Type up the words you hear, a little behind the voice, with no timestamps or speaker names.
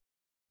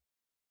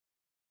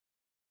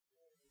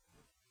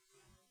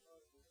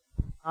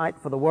Tonight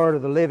for the Word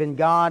of the living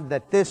God,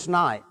 that this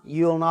night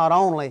you'll not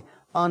only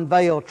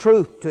unveil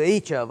truth to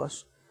each of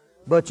us,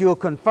 but you'll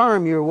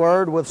confirm your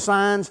Word with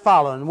signs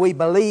following. We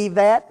believe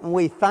that, and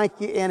we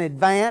thank you in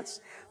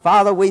advance.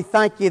 Father, we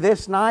thank you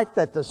this night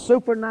that the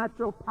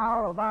supernatural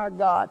power of our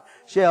God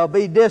shall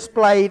be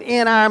displayed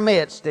in our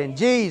midst. In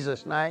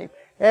Jesus' name,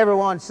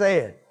 everyone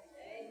said.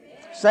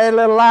 Amen. Say it a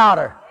little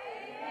louder.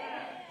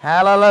 Amen.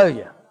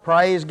 Hallelujah.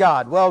 Praise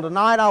God. Well,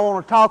 tonight I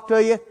want to talk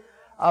to you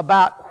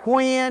about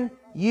when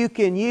you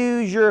can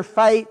use your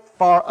faith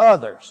for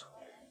others.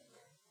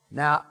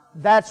 Now,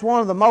 that's one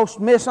of the most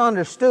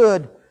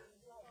misunderstood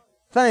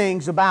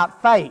things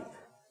about faith.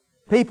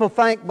 People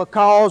think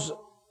because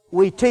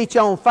we teach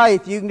on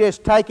faith, you can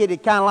just take it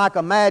kind of like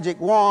a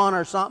magic wand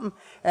or something,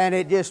 and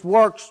it just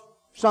works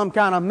some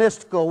kind of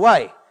mystical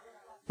way.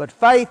 But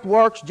faith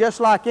works just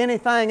like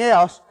anything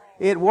else.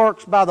 It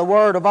works by the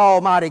Word of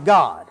Almighty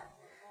God.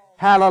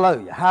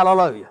 Hallelujah.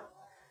 Hallelujah.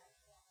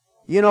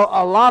 You know,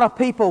 a lot of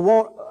people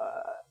want...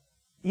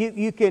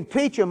 You can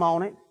teach them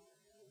on it,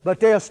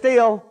 but they'll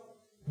still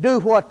do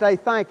what they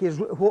think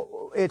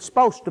it's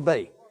supposed to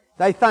be.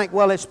 They think,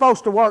 well, it's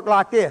supposed to work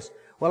like this.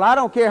 Well, I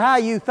don't care how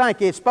you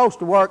think it's supposed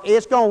to work.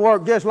 It's going to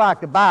work just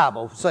like the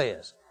Bible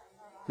says.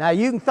 Now,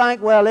 you can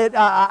think, well,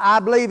 I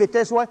believe it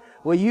this way.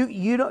 Well,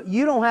 you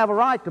don't have a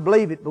right to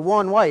believe it the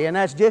one way, and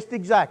that's just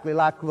exactly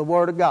like the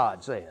Word of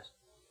God says.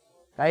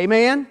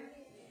 Amen?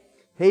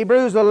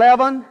 Hebrews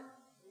 11,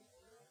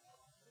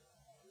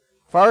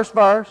 first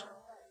verse.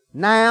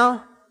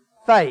 Now,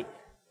 faith.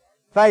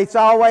 Faith's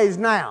always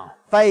now.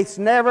 Faith's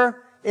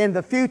never in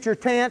the future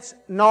tense,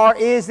 nor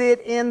is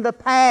it in the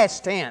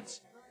past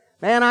tense.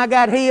 Man, I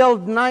got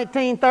healed in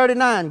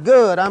 1939.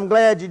 Good, I'm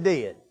glad you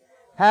did.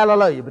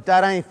 Hallelujah, but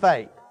that ain't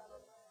faith.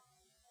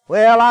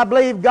 Well, I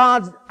believe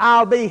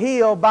I'll be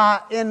healed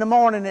in the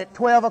morning at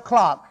 12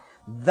 o'clock.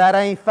 That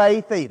ain't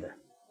faith either.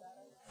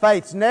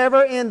 Faith's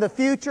never in the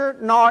future,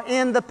 nor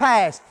in the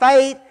past.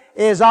 Faith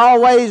is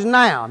always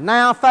now.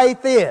 Now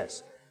faith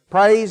is.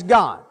 Praise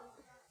God.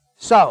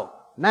 So,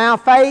 now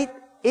faith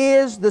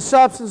is the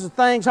substance of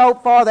things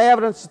hoped for, the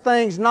evidence of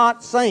things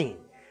not seen.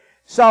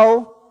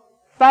 So,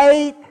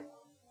 faith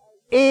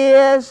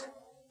is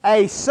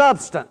a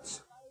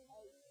substance.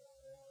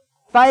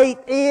 Faith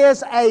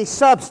is a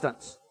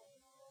substance.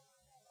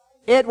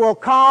 It will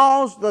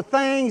cause the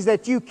things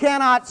that you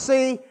cannot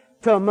see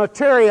to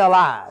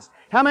materialize.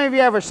 How many of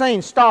you ever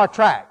seen Star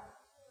Trek?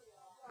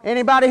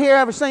 Anybody here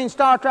ever seen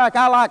Star Trek?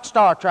 I like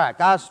Star Trek,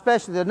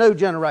 especially the new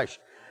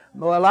generation.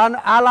 Well,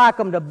 I like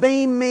them to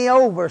beam me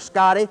over,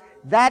 Scotty.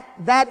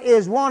 That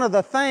is one of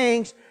the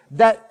things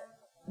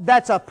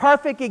that's a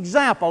perfect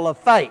example of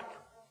faith.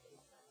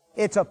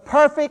 It's a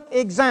perfect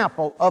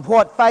example of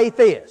what faith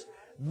is.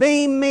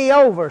 Beam me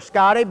over,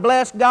 Scotty.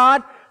 Bless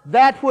God.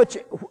 That which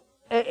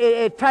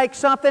it takes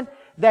something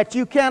that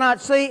you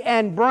cannot see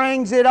and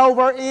brings it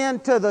over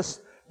into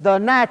the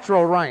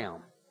natural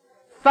realm.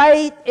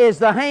 Faith is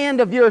the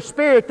hand of your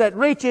spirit that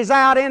reaches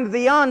out into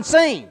the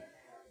unseen.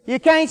 You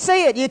can't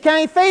see it. You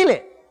can't feel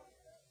it.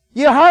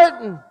 You're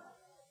hurting.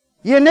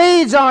 Your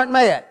needs aren't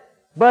met.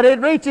 But it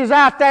reaches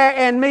out there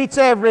and meets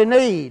every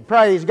need.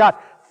 Praise God.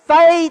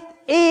 Faith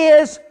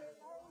is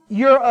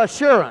your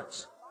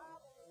assurance.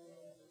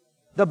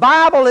 The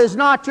Bible is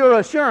not your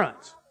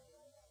assurance.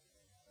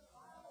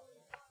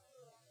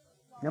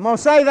 I'm going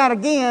to say that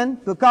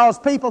again because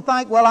people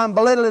think, well, I'm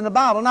belittling the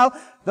Bible. No,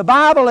 the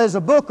Bible is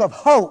a book of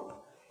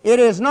hope. It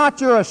is not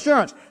your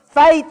assurance.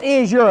 Faith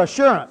is your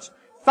assurance.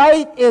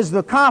 Faith is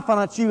the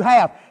confidence you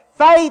have.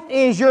 Faith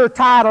is your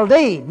title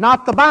deed,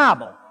 not the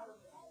Bible.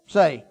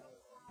 See?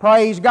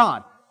 Praise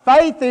God.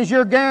 Faith is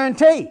your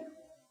guarantee.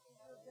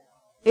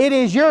 It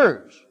is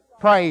yours.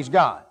 Praise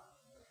God.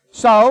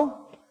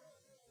 So,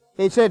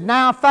 it said,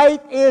 now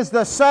faith is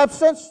the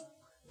substance.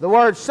 The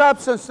word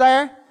substance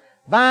there,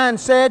 Vine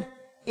said,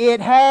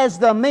 it has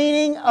the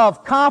meaning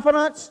of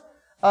confidence,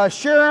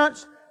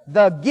 assurance,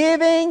 the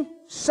giving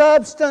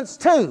substance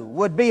to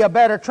would be a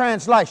better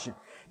translation.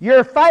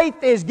 Your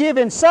faith is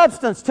giving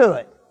substance to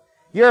it.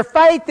 Your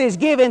faith is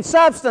giving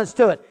substance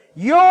to it.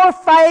 Your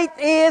faith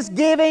is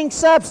giving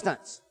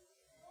substance.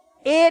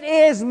 It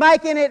is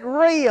making it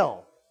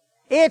real.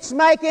 It's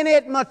making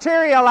it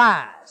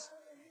materialize.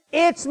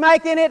 It's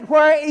making it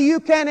where you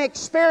can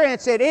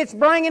experience it. It's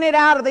bringing it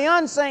out of the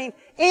unseen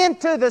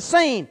into the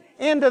seen,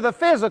 into the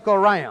physical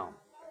realm.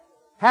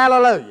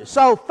 Hallelujah.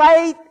 So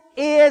faith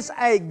is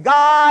a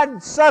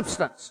God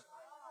substance.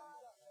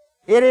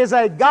 It is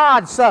a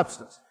God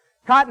substance.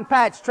 Cotton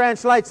Patch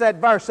translates that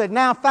verse, said,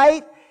 now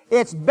faith,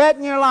 it's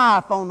betting your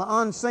life on the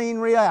unseen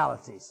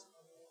realities.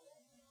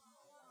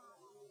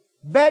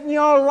 Betting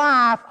your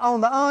life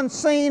on the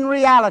unseen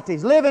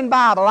realities. Living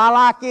Bible, I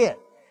like it.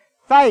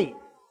 Faith,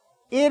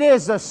 it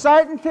is the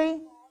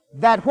certainty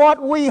that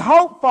what we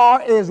hope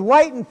for is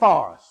waiting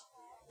for us,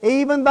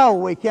 even though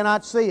we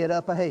cannot see it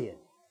up ahead.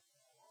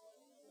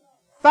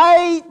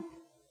 Faith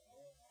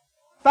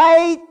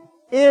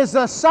is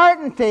the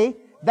certainty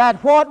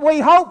that what we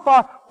hope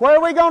for, where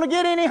are we going to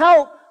get any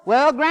hope?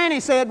 Well, Granny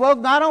said,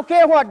 well, I don't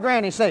care what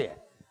Granny said.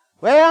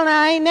 Well,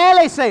 now Aunt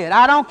Nellie said.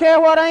 I don't care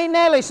what Aunt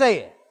Nellie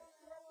said.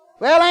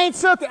 Well, Aunt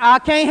Sookie, I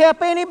can't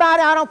help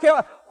anybody. I don't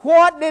care.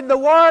 What did the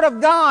Word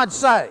of God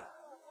say?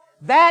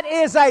 That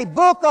is a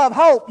book of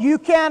hope. You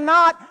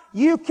cannot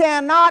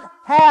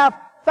have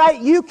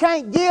faith. You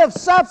can't give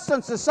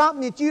substance to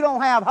something that you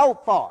don't have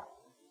hope for.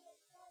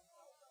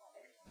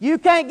 You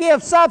can't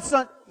give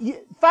substance.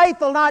 Faith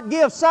will not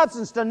give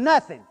substance to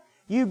nothing.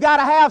 You've got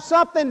to have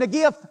something to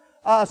give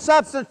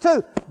substance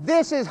to.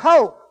 This is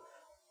hope.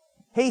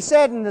 He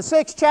said in the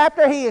 6th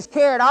chapter, He has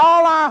carried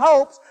all our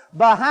hopes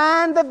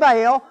behind the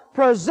veil,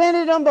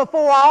 presented them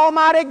before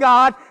Almighty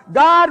God.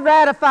 God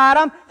ratified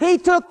them. He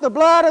took the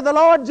blood of the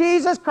Lord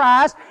Jesus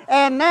Christ,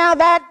 and now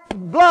that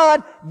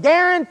blood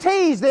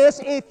guarantees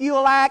this if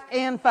you'll act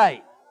in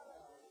faith.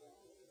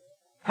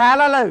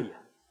 Hallelujah.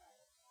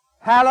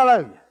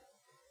 Hallelujah.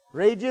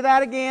 Read you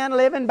that again,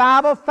 Living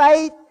Bible.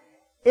 Faith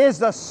is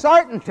the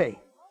certainty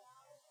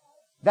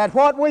that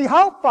what we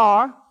hope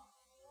for,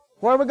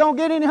 where are we going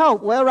to get any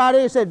hope? Well, right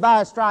here it said, by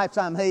His stripes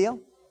I'm healed.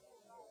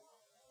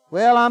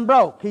 Well, I'm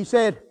broke. He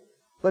said,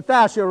 but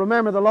thou shalt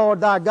remember the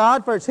Lord thy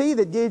God, for it's He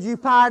that gives you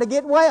power to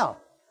get well.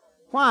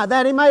 Why?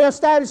 That He may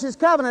establish His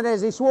covenant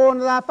as He swore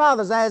unto thy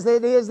fathers, as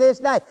it is this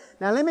day.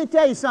 Now let me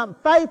tell you something.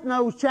 Faith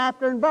knows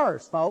chapter and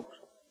verse, folks.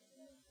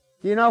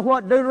 You know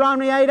what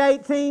Deuteronomy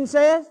 8:18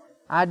 says?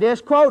 I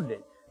just quoted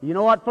it. You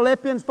know what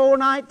Philippians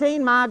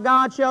 4:19? My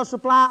God shall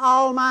supply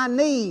all my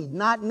need.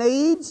 Not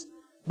needs,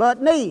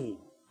 but need.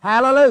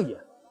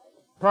 Hallelujah.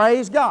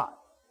 Praise God.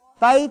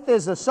 Faith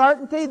is the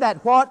certainty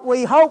that what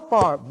we hope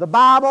for, the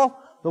Bible,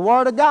 the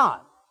Word of God,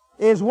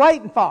 is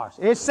waiting for us.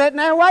 It's sitting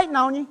there waiting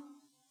on you.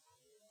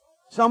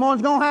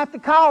 Someone's going to have to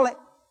call it.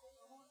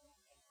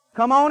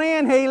 Come on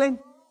in, healing.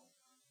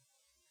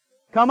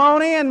 Come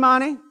on in,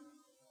 money.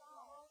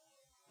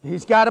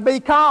 He's got to be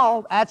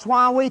called. That's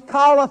why we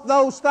calleth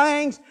those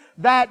things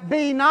that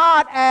be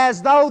not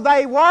as though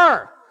they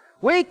were.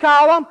 We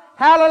call them,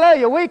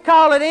 hallelujah, we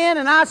call it in,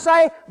 and I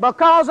say,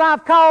 because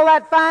I've called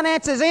that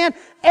finances in,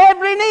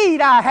 every need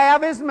I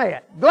have is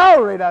met.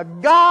 Glory to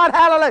God,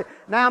 hallelujah.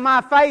 Now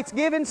my faith's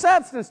giving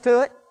substance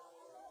to it.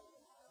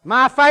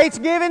 My faith's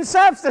giving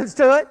substance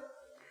to it.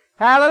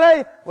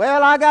 Hallelujah.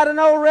 Well, I got an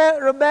old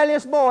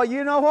rebellious boy.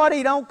 You know what?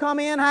 He don't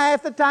come in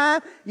half the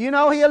time. You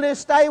know he'll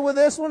just stay with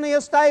this one, he'll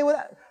stay with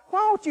that. Why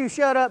don't you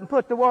shut up and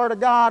put the Word of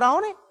God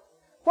on it?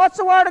 What's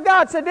the Word of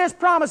God? It said, this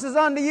promise is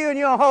unto you and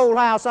your whole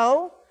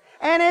household.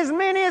 And as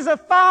many as are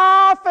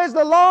far off as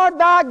the Lord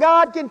thy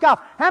God can call.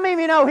 How many of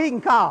you know He can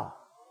call?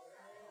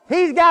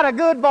 He's got a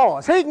good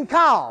voice. He can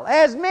call.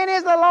 As many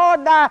as the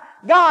Lord thy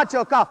God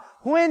shall call.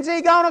 When's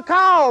He going to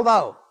call,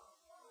 though?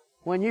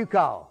 When you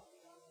call.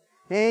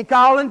 He ain't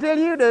calling until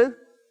you do.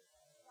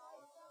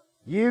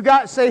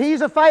 See, He's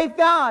a faith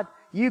God.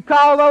 You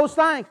call those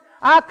things.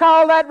 I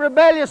call that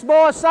rebellious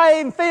boy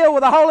saved and filled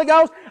with the Holy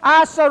Ghost.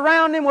 I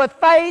surround him with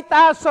faith.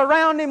 I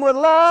surround him with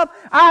love.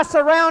 I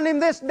surround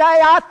him this day.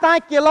 I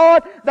thank you,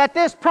 Lord, that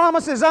this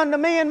promise is unto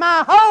me and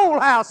my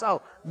whole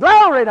household.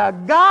 Glory to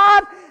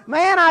God.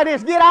 Man, I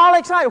just get all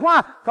excited.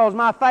 Why? Because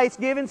my faith's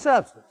giving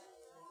substance.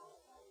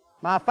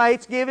 My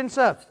faith's giving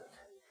substance.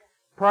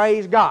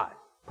 Praise God.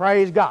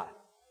 Praise God.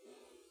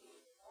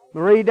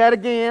 We'll read that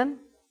again.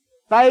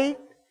 Faith,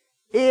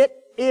 it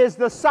is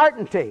the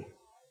certainty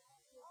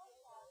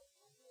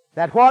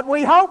that what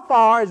we hope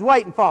for is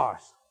waiting for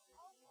us.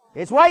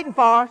 It's waiting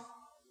for us.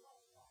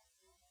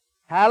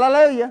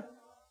 Hallelujah.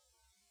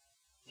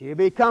 She'll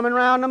be coming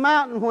round the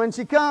mountain when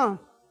she comes.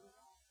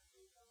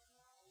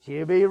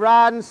 She'll be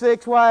riding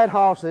 6 white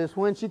horses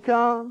when she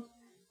comes.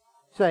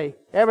 See,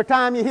 every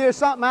time you hear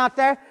something out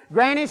there,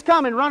 Granny's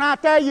coming, run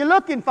out there, you're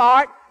looking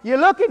for it. You're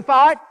looking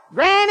for it.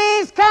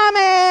 Granny's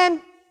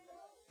coming!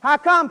 How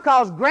come?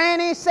 Because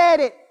Granny said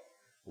it.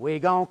 We're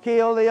going to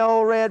kill the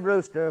old red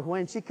rooster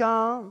when she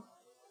comes.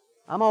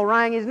 I'm going to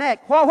wring his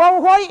neck.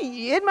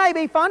 It may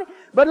be funny,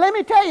 but let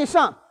me tell you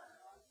something.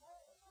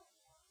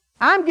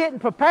 I'm getting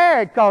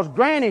prepared because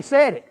Granny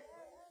said it.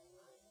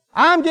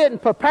 I'm getting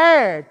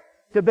prepared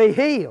to be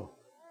healed.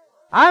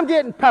 I'm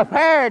getting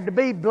prepared to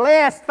be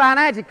blessed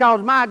financially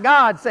because my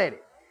God said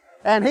it.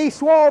 And He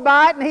swore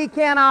by it and He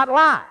cannot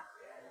lie.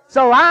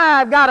 So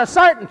I've got a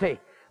certainty.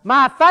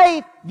 My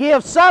faith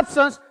gives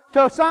substance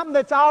to something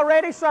that's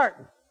already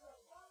certain.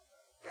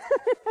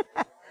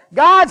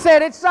 God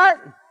said it's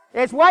certain.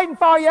 It's waiting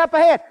for you up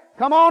ahead.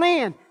 Come on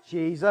in.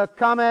 She's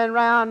a-coming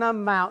round the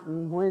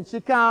mountain when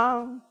she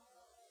comes.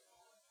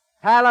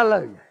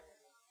 Hallelujah.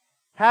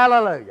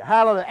 Hallelujah.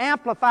 Hallelujah.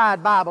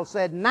 Amplified Bible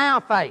said, now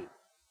faith.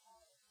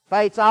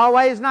 Faith's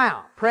always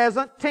now.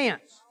 Present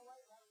tense.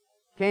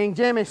 King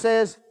Jimmy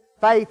says,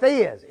 faith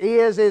is.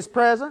 Is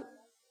present.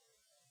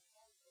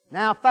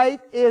 Now faith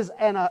is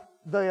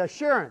the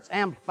assurance.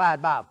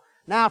 Amplified Bible.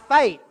 Now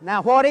faith.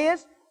 Now what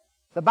is?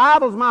 The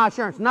Bible's my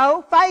assurance.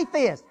 No, faith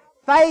is.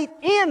 Faith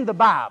in the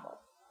Bible.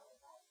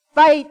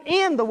 Faith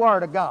in the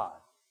Word of God.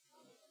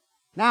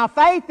 Now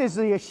faith is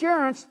the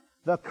assurance,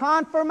 the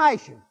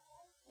confirmation.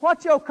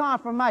 What's your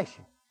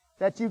confirmation?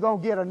 That you're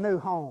going to get a new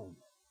home.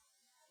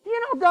 You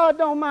know God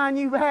don't mind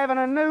you having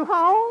a new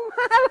home.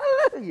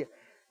 Hallelujah.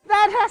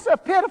 That's a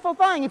pitiful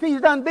thing if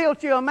He's done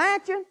built you a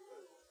mansion.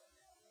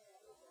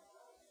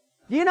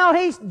 You know,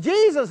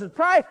 Jesus is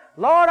praying,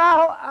 Lord,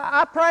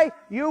 I pray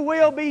your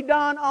will be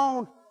done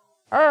on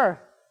earth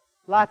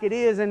like it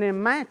is in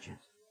them mansions.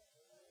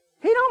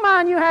 He don't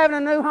mind you having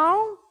a new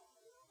home.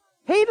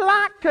 He'd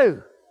like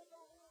to.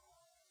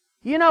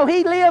 You know,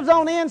 He lives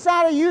on the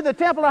inside of you, the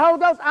temple of the Holy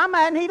Ghost. I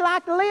imagine He'd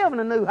like to live in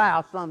a new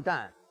house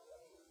sometime.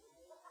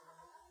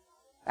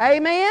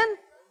 Amen?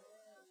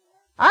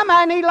 I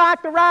imagine He'd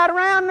like to ride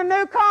around in a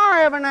new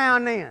car every now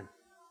and then.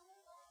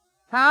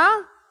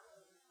 Huh?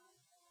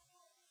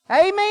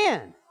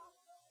 Amen.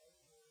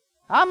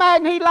 I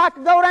imagine He'd like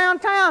to go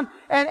downtown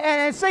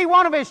and see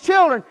one of His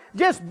children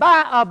just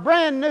buy a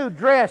brand new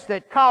dress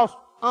that cost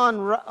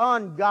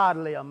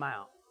ungodly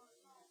amount.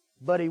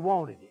 But He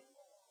wanted it.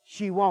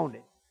 She wanted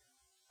it.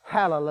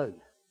 Hallelujah.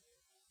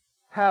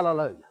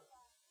 Hallelujah.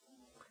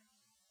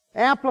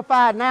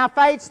 Amplified. Now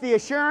faith's the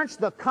assurance,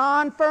 the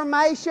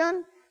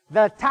confirmation,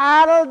 the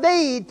title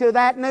deed to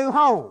that new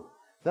home.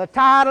 The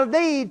title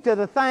deed to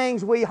the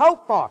things we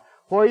hope for.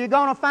 Where are you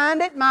going to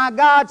find it? My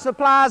God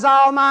supplies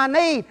all my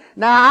need.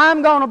 Now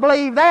I'm going to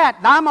believe that.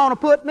 I'm going to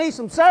put me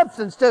some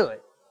substance to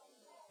it.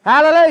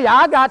 Hallelujah.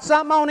 I got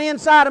something on the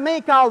inside of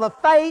me called the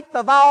faith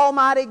of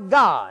Almighty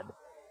God.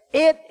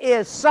 It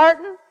is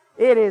certain.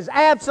 It is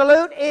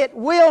absolute. It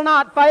will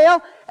not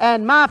fail.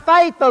 And my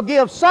faith will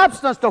give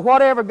substance to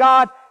whatever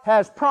God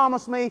has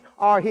promised me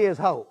or His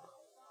hope.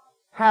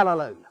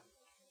 Hallelujah.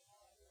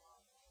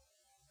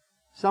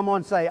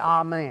 Someone say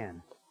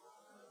amen.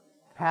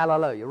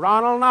 Hallelujah.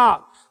 Ronald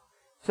Knox.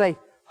 Say,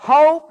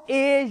 hope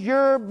is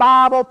your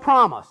Bible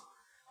promise.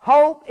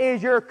 Hope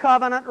is your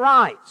covenant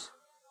rights.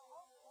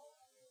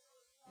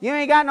 You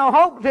ain't got no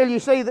hope until you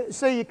see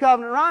your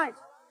covenant rights.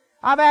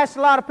 I've asked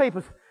a lot of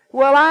people,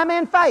 well, I'm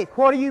in faith.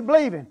 What do you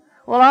believe in?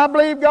 Well, I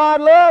believe God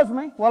loves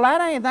me. Well,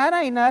 that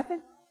ain't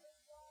nothing.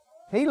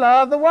 He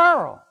loved the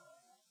world.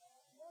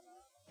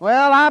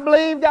 Well, I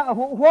believe God.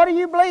 What do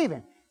you believe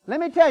in? Let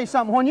me tell you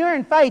something. When you're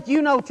in faith,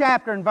 you know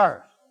chapter and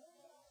verse.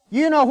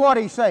 You know what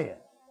He said.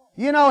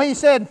 You know He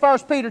said in 1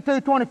 Peter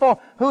 2:24,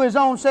 who His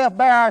own self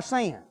bare our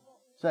sin.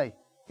 See,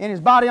 in His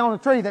body on the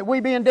tree, that we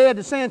being dead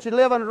to sin should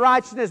live unto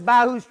righteousness,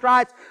 by whose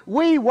stripes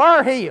we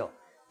were healed.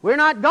 We're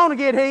not going to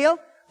get healed.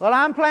 Well,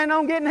 I'm planning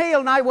on getting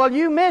healed tonight. Well,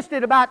 you missed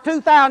it about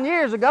 2,000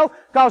 years ago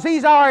because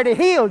He's already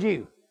healed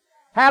you.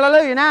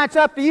 Hallelujah. Now it's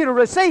up to you to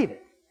receive it.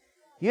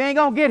 You ain't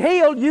going to get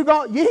healed. You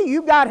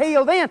got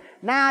healed then.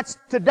 Now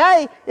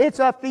today,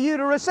 it's up to you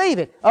to receive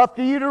it. Up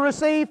to you to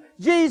receive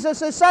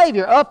Jesus as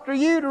Savior. Up to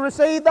you to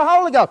receive the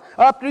Holy Ghost.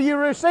 Up to you to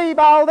receive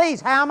all these.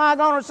 How am I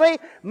going to receive?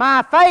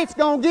 My faith's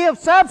going to give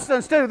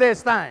substance to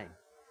this thing.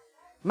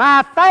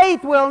 My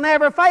faith will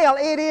never fail.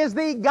 It is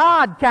the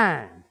God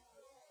kind.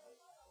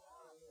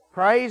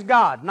 Praise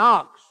God.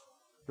 Knox,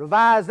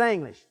 Revised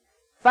English.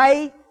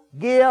 Faith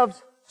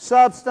gives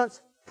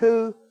substance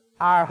to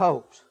our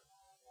hopes.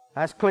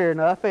 That's clear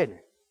enough, isn't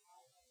it?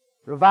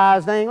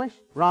 Revised English,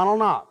 Ronald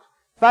Knox.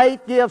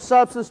 Faith gives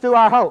substance to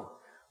our hope.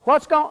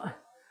 What's going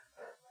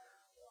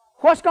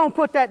to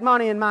put that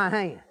money in my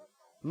hand?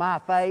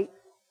 My faith.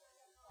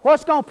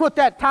 What's going to put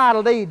that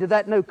title deed to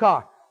that new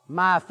car?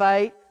 My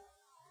faith.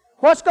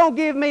 What's going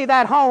to give me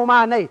that home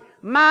I need?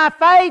 My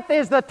faith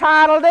is the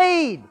title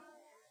deed.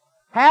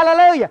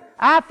 Hallelujah.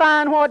 I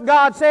find what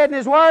God said in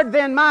His Word,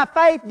 then my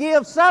faith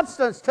gives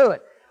substance to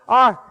it.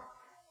 Or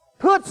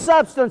puts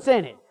substance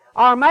in it.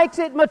 Or makes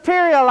it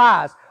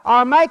materialize.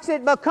 Or makes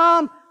it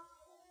become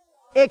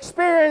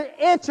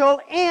experiential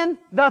in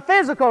the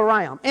physical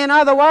realm. In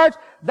other words,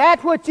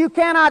 that which you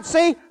cannot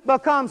see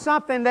becomes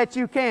something that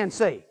you can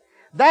see.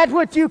 That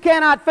which you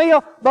cannot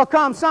feel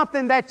becomes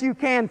something that you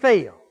can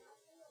feel.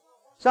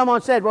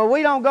 Someone said, well,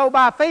 we don't go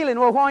by feeling.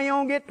 Well, why you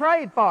don't get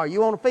prayed for?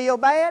 You want to feel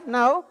bad?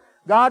 No.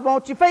 God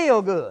wants you to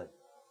feel good.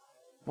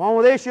 One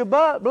with issue of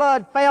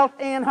blood felt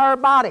in her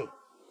body.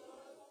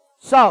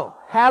 So,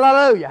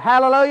 hallelujah,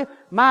 hallelujah.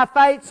 My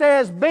faith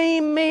says,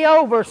 beam me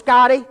over,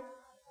 Scotty.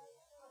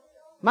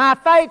 My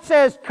faith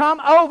says,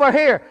 come over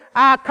here.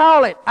 I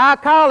call it, I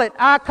call it,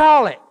 I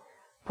call it.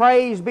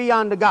 Praise be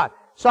unto God.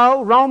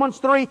 So,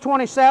 Romans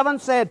 3:27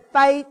 said,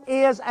 faith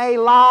is a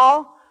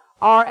law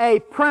or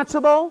a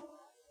principle.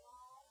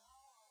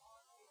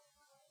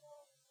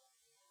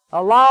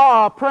 A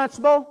law or a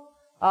principle,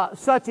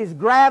 such as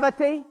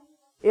gravity,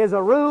 is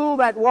a rule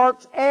that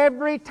works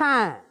every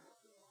time.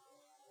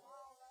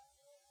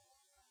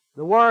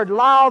 The word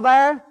law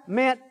there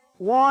meant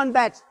one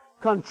that's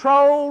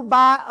controlled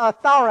by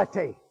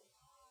authority.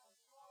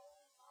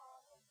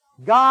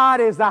 God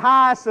is the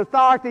highest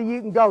authority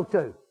you can go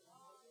to.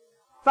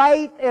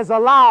 Faith is a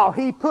law.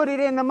 He put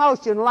it into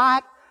motion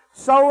like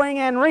sowing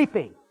and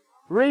reaping,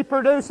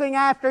 reproducing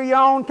after your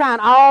own kind.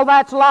 All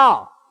that's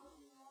law.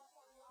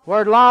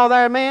 Word law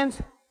there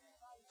means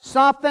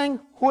something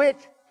which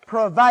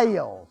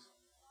prevails.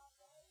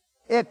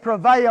 It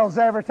prevails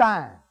every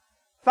time.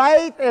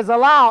 Faith is a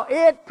law.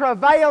 It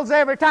prevails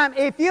every time.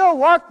 If you'll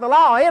work the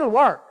law, it'll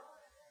work.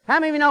 How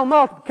many of you know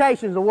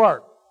multiplications will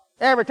work?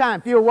 Every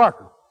time, if you'll work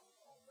them.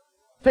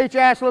 Teacher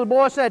asked a little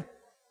boy, said,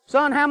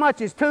 Son, how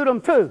much is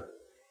Tootum 2?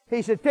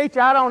 He said,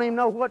 Teacher, I don't even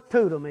know what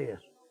Tootum is.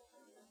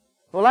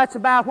 Well, that's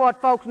about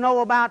what folks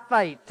know about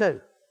faith,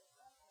 too.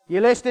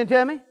 You listening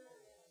to me?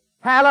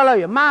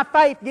 Hallelujah. My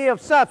faith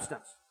gives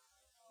substance.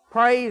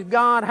 Praise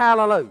God.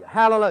 Hallelujah.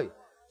 Hallelujah.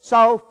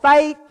 So,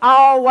 faith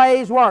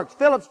always works.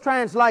 Phillip's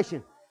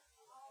translation.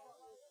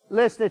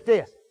 Listen to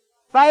this.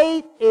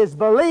 Faith is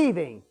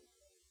believing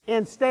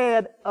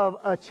instead of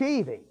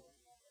achieving.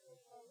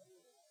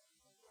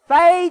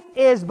 Faith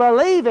is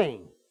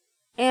believing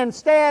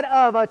instead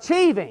of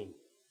achieving.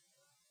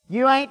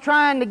 You ain't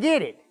trying to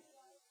get it.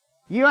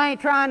 You ain't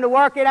trying to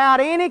work it out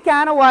any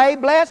kind of way.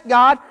 Bless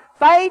God.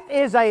 Faith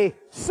is a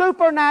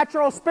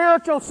supernatural,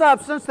 spiritual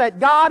substance that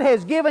God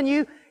has given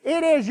you.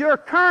 It is your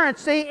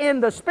currency in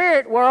the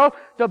spirit world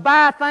to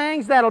buy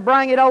things that'll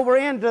bring it over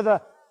into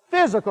the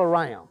physical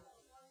realm.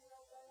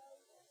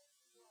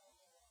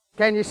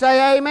 Can you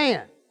say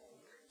amen?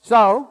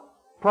 So,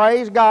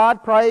 praise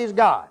God, praise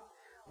God.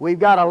 We've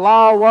got a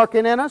law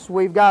working in us.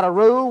 We've got a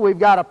rule. We've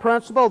got a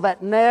principle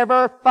that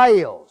never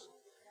fails.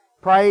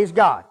 Praise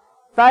God.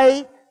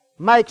 Faith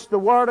makes the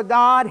Word of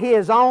God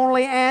His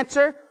only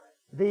answer,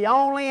 the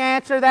only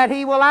answer that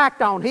He will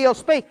act on. He'll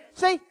speak.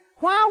 See,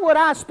 why would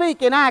I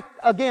speak and act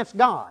against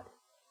God?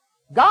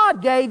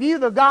 God gave you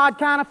the God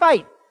kind of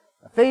faith.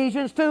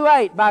 Ephesians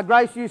 2:8, by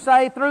grace you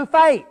saved through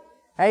faith.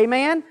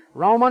 Amen.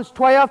 Romans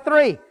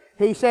 12:3,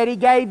 He said He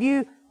gave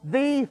you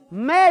the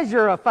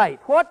measure of faith.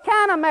 What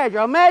kind of measure?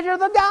 A measure of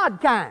the God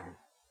kind.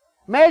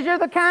 Measure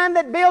the kind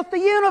that built the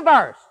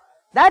universe.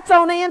 That's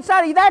on the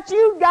inside of you. That's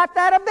you've got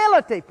that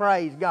ability,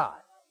 praise God.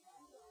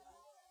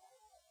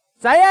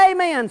 Say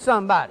amen,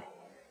 somebody.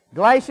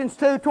 Galatians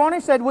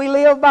 2:20 said we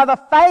live by the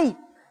faith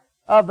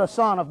of the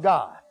Son of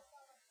God.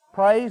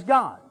 Praise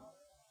God.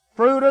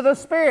 Fruit of the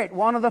Spirit.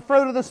 One of the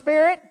fruit of the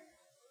Spirit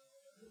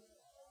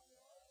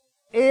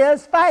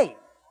is faith.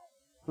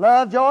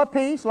 Love, joy,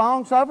 peace,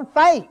 long-suffering,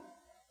 faith.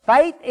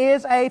 Faith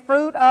is a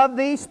fruit of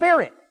the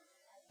Spirit.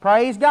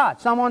 Praise God.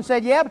 Someone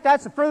said, yeah, but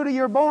that's the fruit of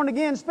your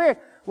born-again spirit.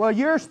 Well,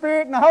 your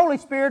spirit and the Holy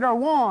Spirit are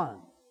one.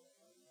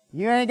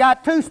 You ain't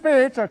got two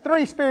spirits or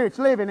three spirits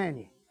living in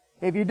you.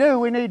 If you do,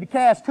 we need to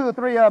cast 2 or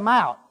 3 of them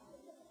out.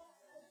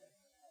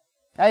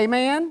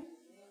 Amen?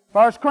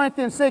 1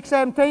 Corinthians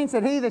 6:17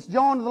 said, He that's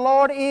joined to the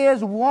Lord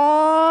is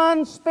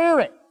one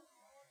spirit.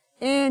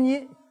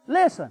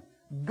 Listen,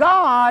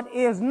 God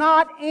is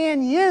not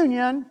in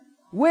union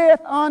with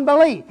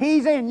unbelief.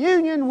 He's in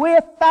union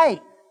with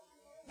faith.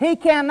 He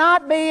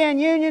cannot be in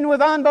union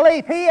with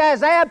unbelief. He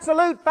has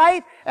absolute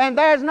faith, and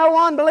there's no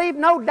unbelief,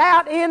 no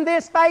doubt in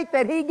this faith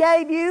that He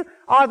gave you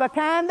or the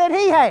kind that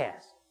He has.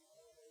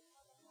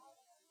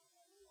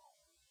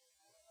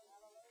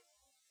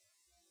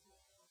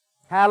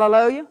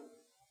 Hallelujah.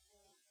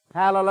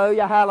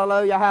 Hallelujah,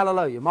 hallelujah,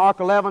 hallelujah. Mark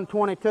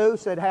 11:22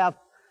 said, have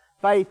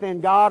faith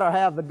in God or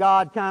have the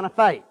God kind of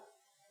faith.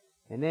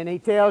 And then He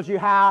tells you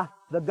how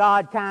the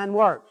God kind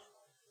works.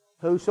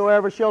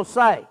 Whosoever shall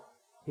say,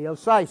 he'll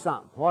say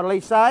something. What'll he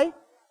say?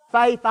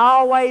 Faith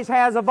always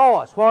has a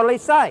voice. What'll he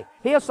say?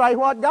 He'll say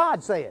what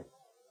God said.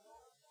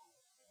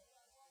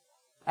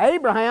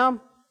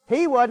 Abraham,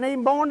 he wasn't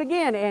even born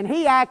again, and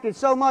he acted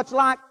so much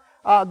like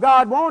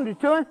God wanted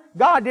to him,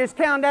 God just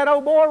counted that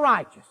old boy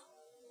righteous.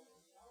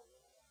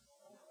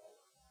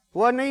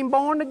 Wasn't even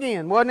born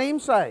again, wasn't even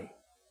saved.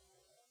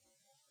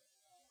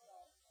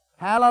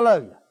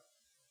 Hallelujah.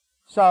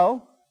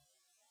 So,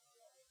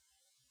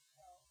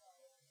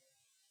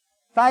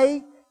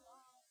 faith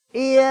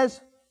is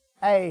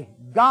a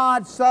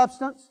God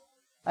substance,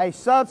 a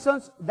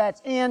substance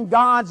that's in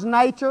God's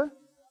nature.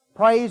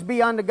 Praise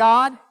be unto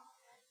God.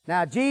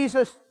 Now,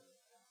 Jesus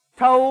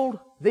told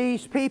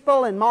these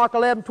people in Mark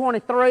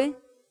 11:23,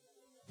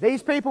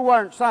 these people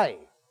weren't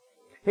saved.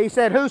 He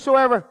said,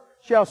 whosoever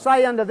shall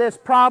say unto this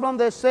problem,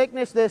 this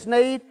sickness, this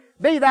need,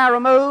 be thou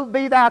removed,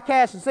 be thou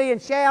cast into the sea, and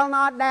shall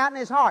not doubt in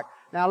his heart.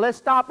 Now, let's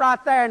stop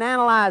right there and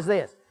analyze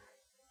this.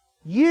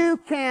 You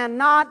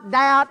cannot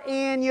doubt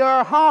in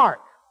your heart.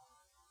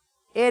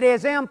 It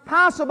is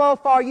impossible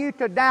for you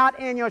to doubt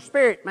in your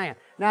spirit, man.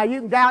 Now,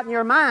 you can doubt in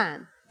your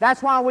mind.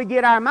 That's why we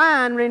get our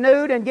mind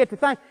renewed and get to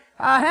think.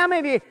 How many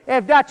of you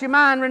have got your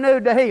mind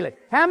renewed to healing?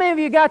 How many of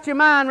you got your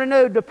mind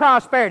renewed to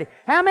prosperity?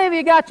 How many of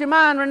you got your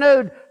mind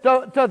renewed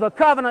to the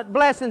covenant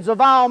blessings of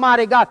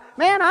Almighty God?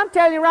 Man, I'm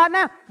telling you right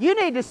now, you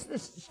need to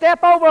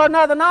step over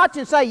another notch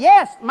and say,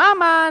 yes, my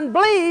mind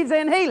believes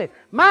in healing.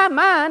 My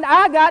mind,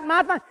 I got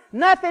my thing.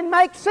 Nothing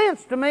makes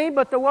sense to me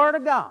but the Word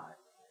of God.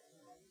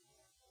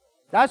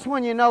 That's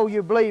when you know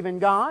you believe in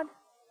God.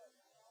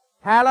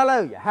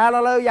 Hallelujah,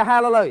 hallelujah,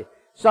 hallelujah.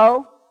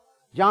 So,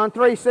 John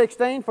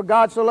 3:16, for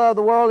God so loved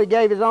the world, He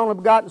gave His only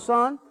begotten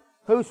Son.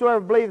 Whosoever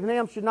believeth in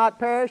Him should not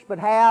perish, but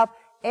have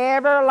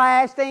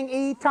everlasting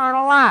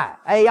eternal life.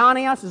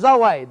 Aionios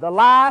Zoe, the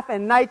life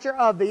and nature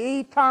of the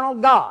eternal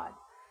God.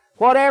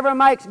 Whatever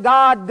makes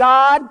God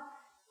God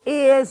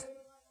is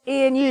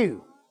in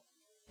you.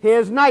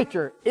 His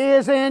nature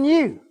is in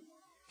you.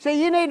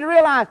 See, you need to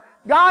realize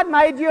God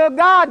made you a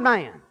God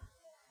man.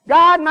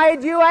 God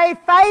made you a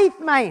faith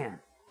man.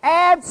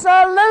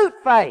 Absolute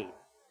faith.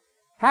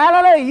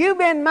 Hallelujah. You've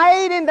been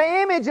made in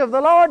the image of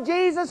the Lord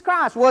Jesus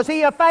Christ. Was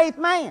He a faith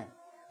man?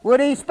 Would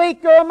He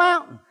speak to a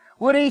mountain?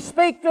 Would He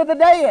speak to the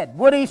dead?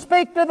 Would He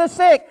speak to the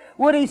sick?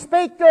 Would He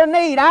speak to a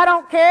need? I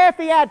don't care if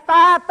He had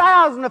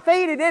 5,000 to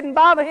feed. It didn't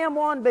bother Him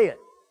one bit.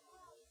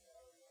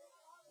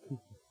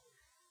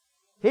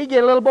 He'd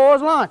get a little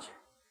boy's lunch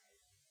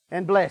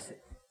and bless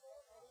it.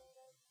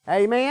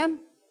 Amen?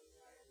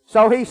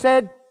 So He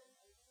said,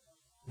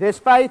 this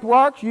faith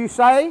works, you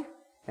say,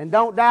 and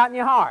don't doubt in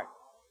your heart.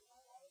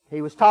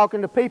 He was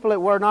talking to people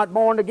that were not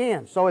born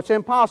again. So it's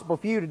impossible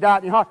for you to doubt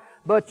in your heart.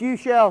 But you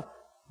shall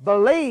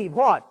believe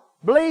what?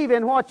 Believe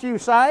in what you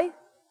say.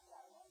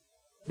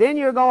 Then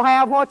you're going to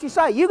have what you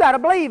say. You got to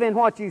believe in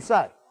what you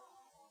say.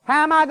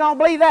 How am I going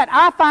to believe that?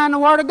 I find the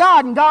Word of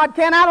God and God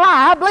cannot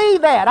lie. I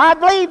believe that. I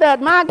believe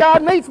that my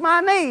God meets my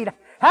need.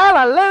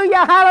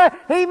 Hallelujah, hallelujah.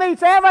 He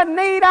meets every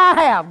need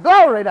I have.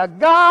 Glory to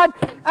God.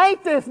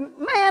 Ain't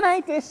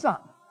this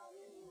something?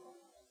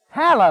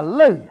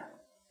 Hallelujah.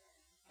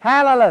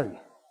 Hallelujah.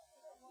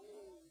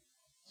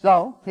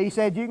 So, He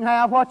said you can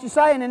have what you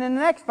say. And then in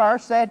the next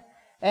verse said,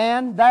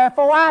 and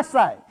therefore I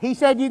say. He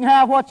said you can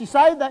have what you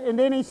say. And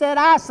then He said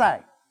I say.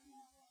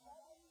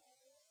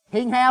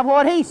 He can have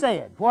what He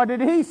said. What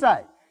did He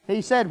say?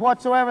 He said,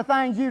 whatsoever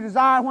things you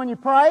desire when you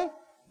pray,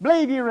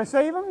 believe you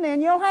receive them, then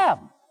you'll have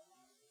them.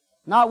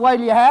 Not wait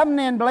till you have them,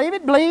 then believe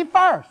it. Believe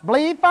first.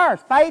 Believe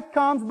first. Faith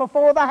comes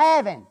before the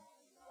having.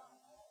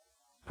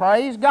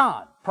 Praise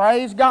God.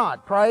 Praise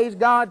God. Praise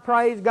God.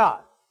 Praise God.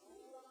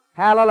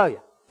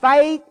 Hallelujah.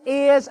 Faith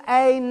is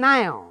a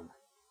noun.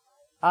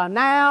 A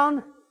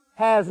noun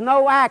has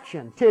no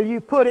action till you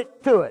put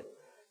it to it.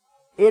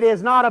 It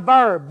is not a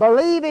verb.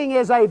 Believing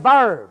is a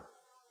verb.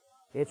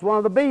 It's one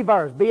of the be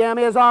verbs. Be, am,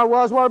 is, are,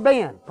 was, were,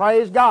 been.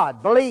 Praise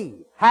God. Believe.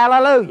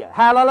 Hallelujah.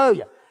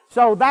 Hallelujah.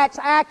 So that's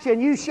action.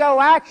 You show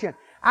action.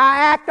 I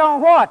act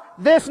on what?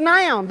 This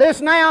noun.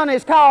 This noun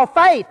is called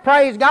faith.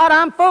 Praise God.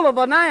 I'm full of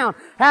a noun.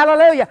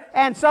 Hallelujah.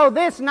 And so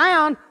this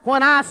noun,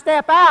 when I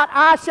step out,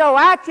 I show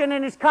action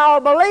and it's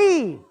called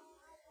believe.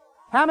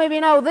 How many of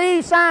you know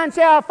these signs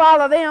shall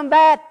follow them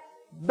that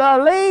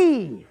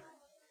believe?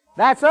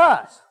 That's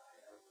us.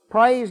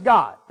 Praise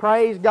God.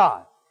 Praise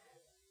God.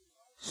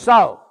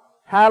 So,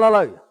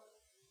 hallelujah.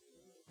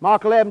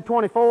 Mark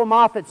 11:24,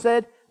 Moffat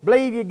said,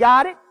 believe you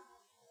got it,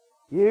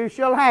 you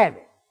shall have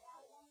it.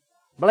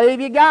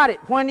 Believe you got it.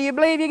 When do you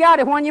believe you got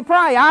it? When you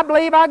pray. I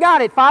believe I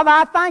got it. Father,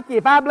 I thank you.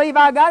 If I believe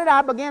I got it,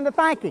 I begin to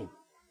thank Him.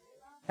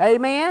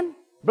 Amen.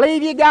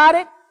 Believe you got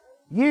it,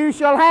 you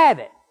shall have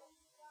it.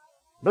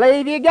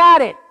 Believe you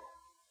got it,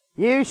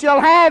 you shall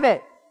have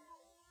it.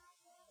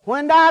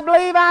 When do I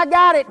believe I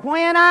got it?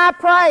 When I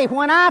pray.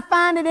 When I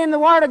find it in the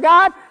Word of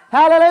God.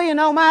 Hallelujah.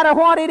 No matter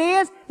what it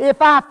is,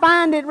 if I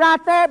find it right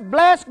there,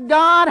 bless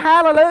God.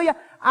 Hallelujah.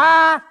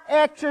 I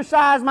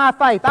exercise my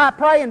faith. I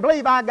pray and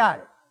believe I got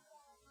it.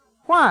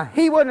 Why?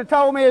 He wouldn't have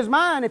told me it was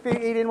mine if he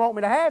didn't want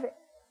me to have it.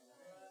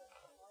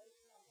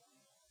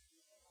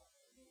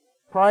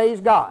 Praise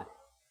God.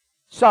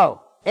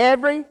 So,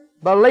 every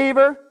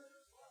believer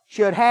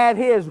should have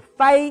his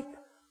faith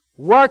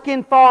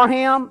working for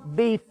him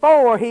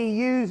before he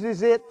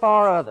uses it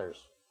for others.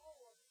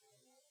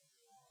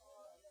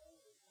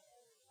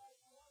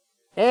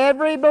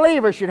 Every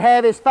believer should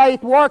have his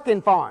faith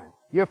working for him.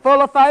 You're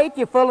full of faith,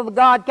 you're full of the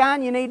God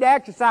kind, you need to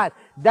exercise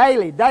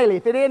daily, daily.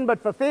 If it isn't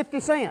but for 50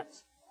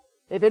 cents,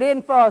 if it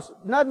isn't for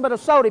nothing but a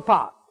soda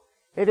pop,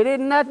 if it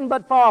isn't nothing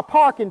but for a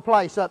parking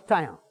place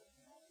uptown,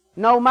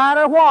 no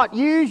matter what,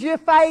 use your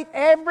faith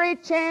every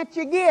chance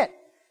you get.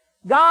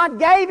 God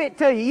gave it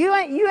to you.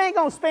 You ain't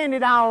going to spend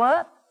it all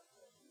up.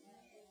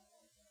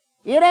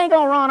 It ain't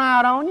going to run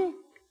out on you.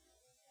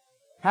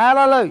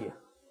 Hallelujah.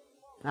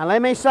 Now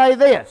let me say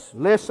this.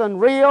 Listen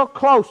real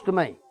close to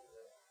me.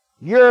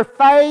 Your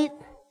faith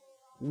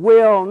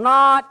will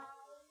not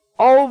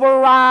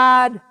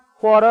override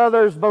what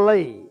others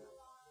believe.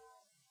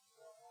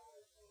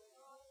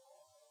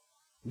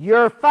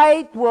 Your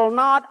faith will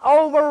not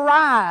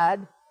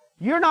override.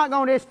 You're not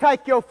going to just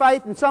take your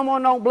faith and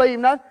someone don't believe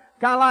nothing.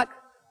 Kind of like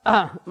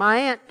my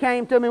aunt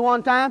came to me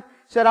one time,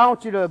 said, I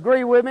want you to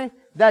agree with me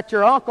that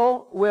your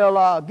uncle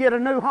will get a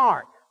new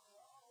heart.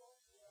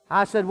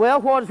 I said, well,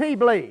 what does he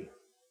believe?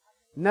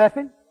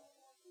 Nothing.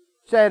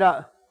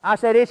 I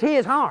said, it's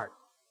his heart.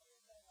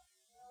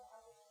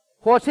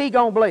 What's he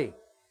going to believe?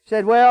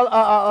 Said,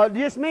 well,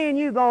 just me and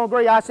you going to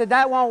agree. I said,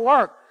 that won't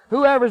work.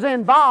 Whoever's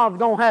involved is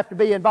going to have to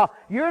be involved.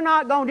 You're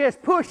not going to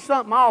just push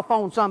something off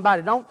on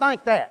somebody. Don't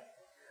think that.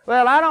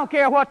 Well, I don't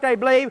care what they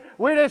believe.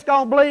 We're just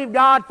going to believe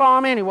God for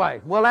them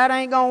anyway. Well, that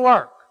ain't going to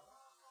work.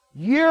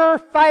 Your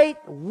faith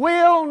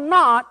will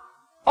not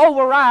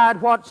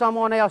override what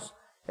someone else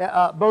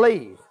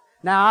believes.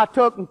 Now, I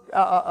took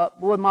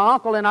with my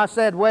uncle and I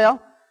said, well,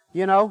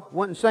 you know,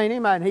 went and seen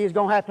him and he's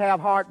going to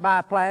have heart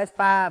bypass,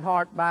 5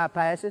 heart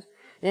bypasses.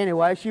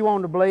 Anyway, she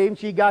wanted to believe and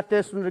she got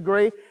this one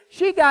degree.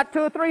 She got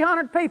 200 or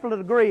 300 people to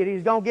agree that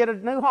he's going to get a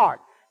new heart.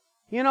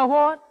 You know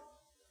what?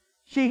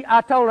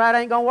 I told her that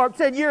ain't going to work.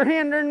 Said, you're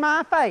hindering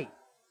my faith.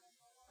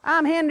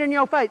 I'm hindering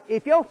your faith.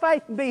 If your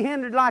faith can be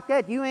hindered like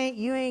that, you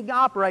ain't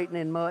operating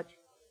in much.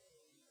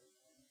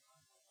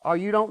 Or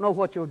you don't know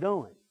what you're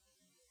doing.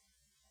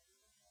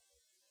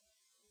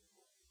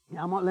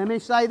 Now, let me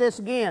say this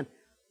again.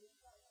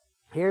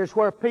 Here's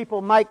where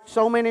people make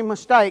so many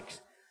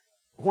mistakes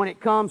when it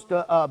comes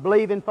to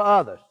believing for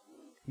others.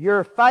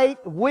 Your faith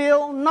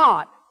will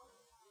not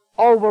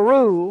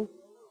overrule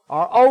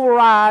or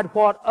override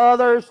what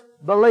others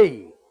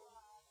believe.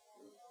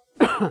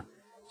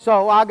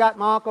 So I got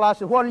my uncle, I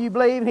said, what do you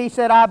believe? He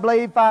said, I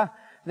believe if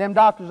them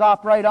doctors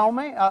operate on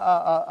me,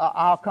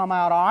 I'll come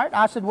out all right.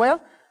 I said,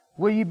 well,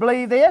 will you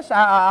believe this?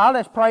 I'll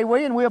just pray with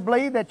you, and we'll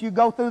believe that you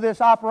go through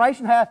this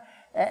operation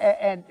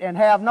and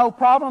have no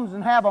problems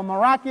and have a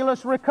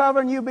miraculous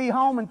recovery and you'll be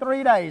home in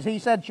 3 days. He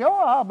said, sure,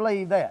 I'll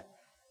believe that.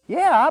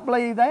 Yeah, I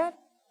believe that.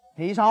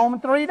 He's home in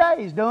 3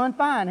 days, doing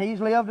fine.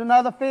 He's lived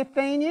another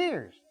 15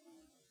 years.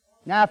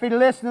 Now, if he'd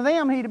listened to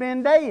them, he'd have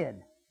been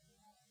dead.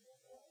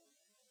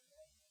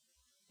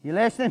 You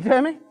listening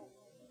to me?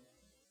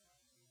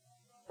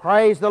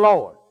 Praise the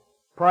Lord.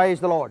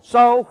 Praise the Lord.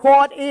 So,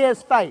 what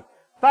is faith?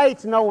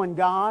 Faith's knowing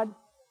God.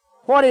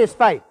 What is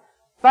faith?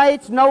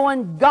 Faith's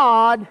knowing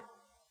God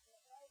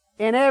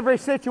in every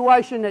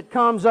situation that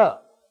comes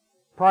up.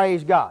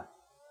 Praise God.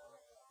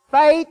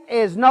 Faith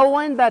is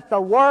knowing that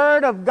the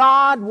Word of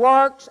God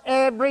works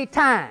every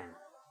time.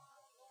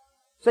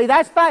 See,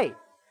 that's faith.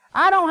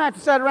 I don't have to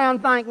sit around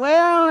and think,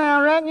 well,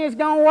 I reckon it's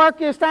going to work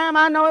this time.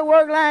 I know it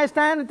worked last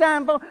time, the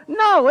time before.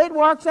 No, it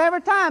works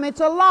every time.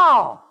 It's a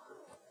law.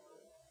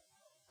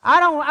 I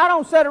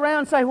don't sit around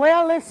and say,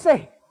 well, let's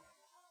see.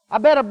 I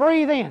better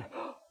breathe in.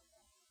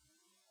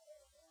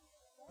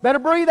 Better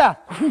breathe out.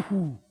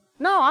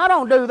 No, I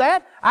don't do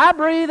that. I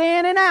breathe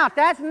in and out.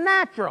 That's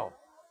natural.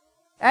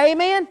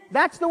 Amen?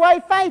 That's the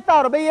way faith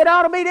ought to be. It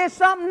ought to be just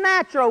something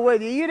natural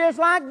with you. You just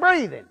like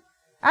breathing.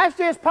 That's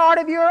just part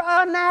of your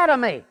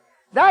anatomy.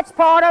 That's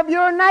part of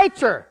your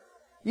nature.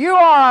 You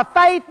are a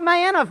faith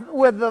man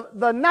with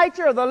the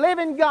nature of the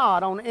living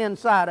God on the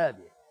inside of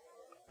you.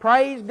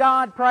 Praise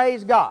God,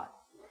 praise God.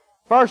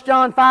 1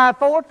 John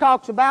 5:4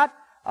 talks about,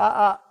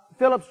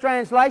 Phillip's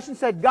translation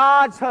said,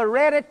 God's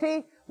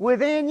heredity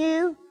within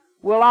you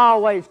will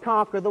always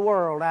conquer the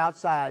world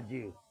outside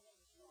you.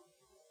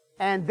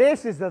 And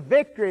this is the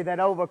victory that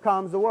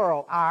overcomes the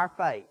world, our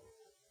faith.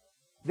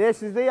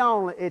 This is the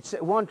only,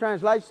 one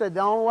translation said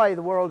the only way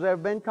the world's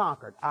ever been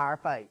conquered, our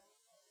faith.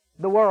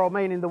 The world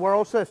meaning the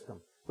world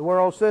system. The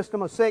world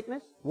system of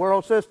sickness,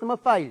 world system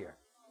of failure.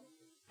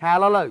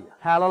 Hallelujah,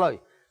 hallelujah.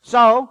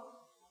 So,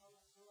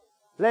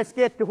 let's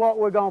get to what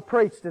we're going to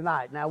preach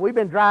tonight. Now, we've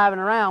been driving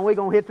around. We're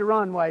going to hit the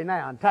runway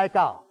now and take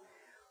off.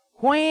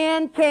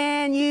 When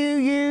can you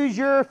use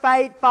your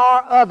faith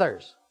for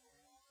others?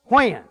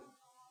 When?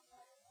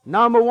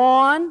 Number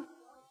one,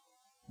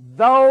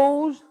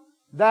 those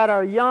that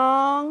are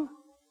young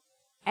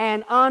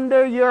and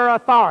under your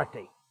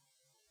authority.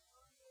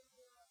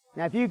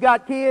 Now, if you've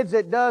got kids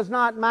that does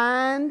not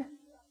mind,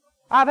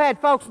 I've had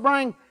folks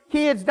bring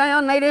kids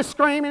down, they just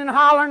screaming and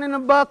hollering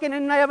and bucking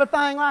and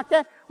everything like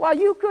that. Well,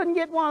 you couldn't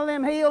get one of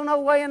them healed no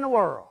way in the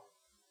world.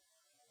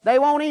 They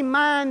won't even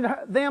mind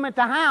them at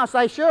the house.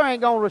 They sure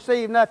ain't going to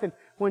receive nothing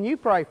when you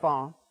pray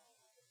for them.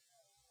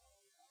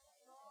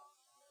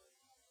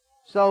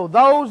 So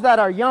those that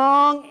are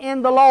young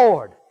in the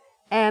Lord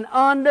and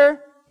under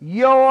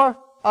your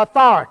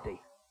authority.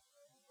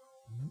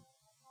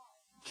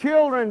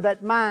 Children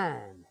that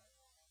mind,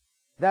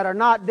 that are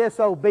not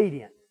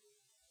disobedient.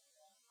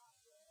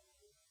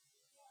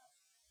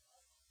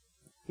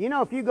 You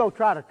know, if you go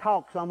try to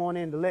talk someone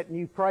into letting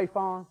you pray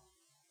for them,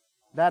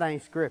 that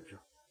ain't Scripture.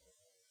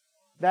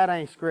 That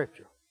ain't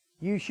Scripture.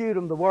 You shoot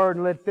them the Word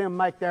and let them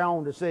make their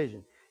own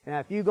decision. And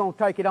if you're going to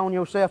take it on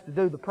yourself to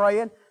do the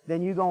praying,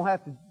 then you're going to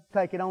have to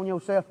take it on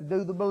yourself to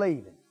do the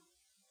believing.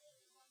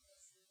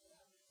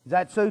 Does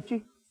that suit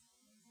you?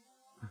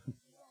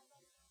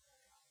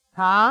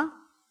 Huh?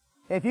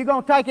 If you're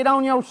going to take it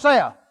on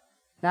yourself,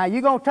 now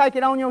you're going to take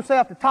it on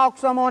yourself to talk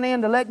someone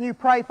into letting you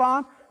pray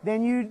for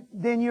them,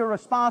 then you're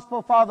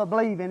responsible for the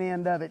believing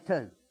end of it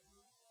too.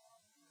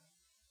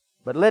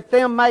 But let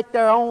them make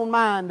their own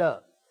mind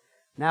up.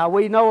 Now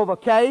we know of a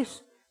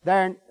case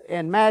there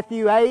in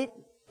Matthew 8,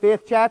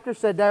 5th chapter,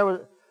 said there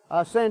was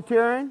a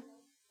centurion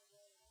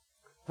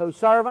whose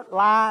servant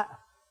lay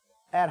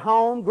at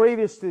home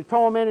grievously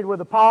tormented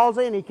with a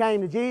palsy, and he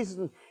came to Jesus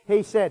and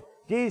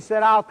Jesus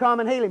said, I'll come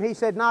and heal him. He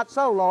said, not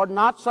so, Lord,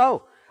 not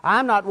so.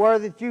 I'm not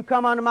worthy that you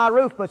come under my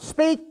roof, but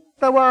speak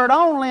the word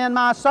only and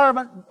my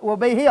servant will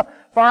be healed.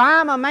 For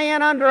I'm a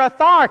man under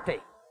authority.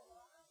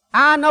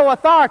 I know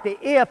authority.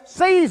 If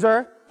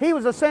Caesar, he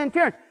was a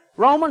centurion,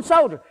 Roman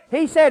soldier.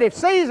 He said, if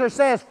Caesar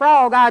says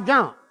frog, I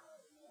jump.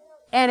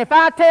 And if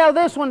I tell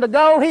this one to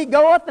go, he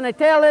goeth, and I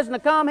tell this one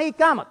to come, he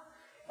cometh.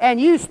 And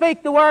you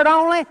speak the word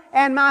only,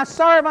 and my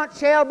servant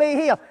shall be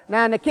healed.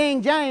 Now in the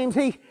King James,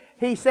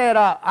 he said,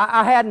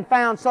 I hadn't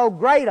found so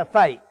great a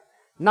faith,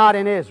 not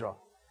in Israel.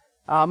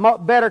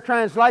 Better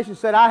translation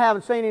said, I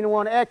haven't seen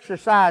anyone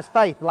exercise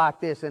faith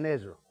like this in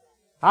Israel.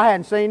 I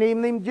hadn't seen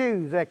even them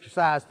Jews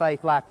exercise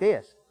faith like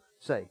this.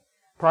 See,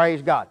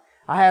 praise God.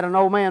 I had an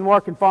old man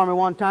working for me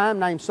one time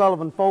named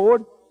Sullivan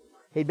Ford.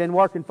 He'd been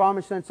working for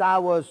me since I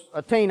was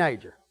a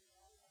teenager.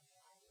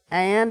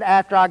 And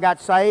after I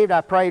got saved,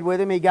 I prayed with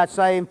him. He got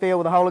saved and filled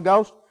with the Holy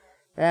Ghost.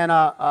 And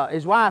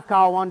his wife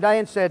called one day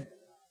and said,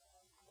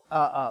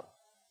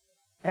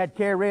 had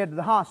carried Red to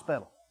the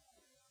hospital.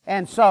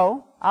 And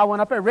so I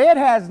went up there.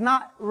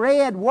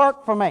 Red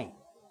worked for me.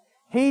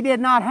 He did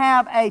not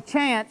have a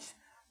chance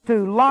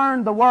to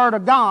learn the Word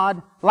of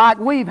God like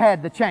we've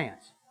had the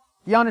chance.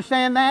 You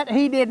understand that?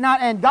 He did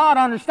not, and God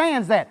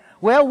understands that.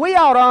 Well, we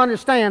ought to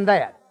understand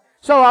that.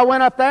 So I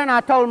went up there and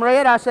I told him,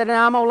 Red, I said,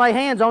 now I'm going to lay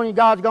hands on you,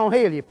 God's going to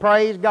heal you.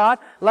 Praise God.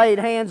 Laid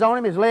hands on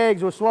him. His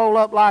legs were swollen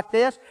up like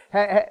this.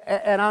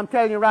 And I'm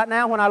telling you right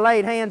now, when I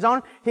laid hands on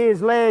him,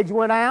 his legs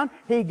went down.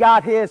 He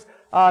got his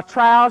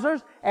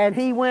trousers and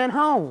he went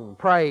home.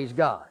 Praise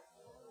God.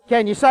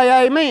 Can you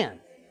say amen?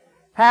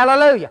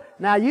 Hallelujah.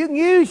 Now you can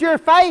use your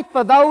faith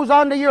for those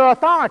under your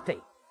authority,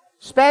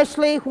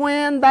 especially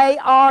when they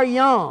are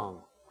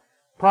young.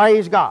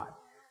 Praise God.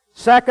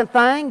 Second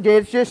thing,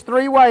 it's just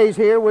three ways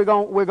here we're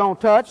going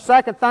to touch.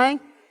 Second thing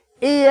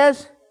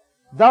is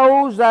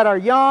those that are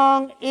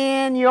young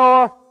in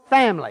your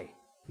family.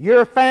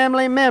 Your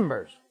family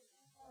members.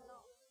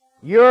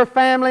 Your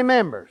family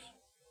members.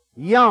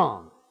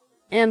 Young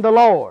in the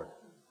Lord.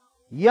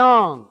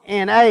 Young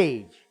in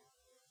age.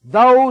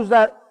 Those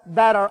that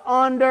are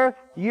under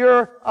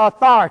your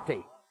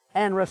authority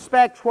and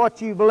respect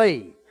what you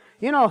believe.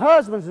 You know,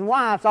 husbands and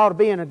wives ought to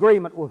be in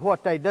agreement with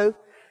what they do.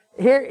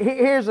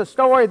 Here's a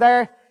story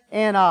there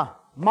in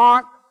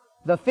Mark,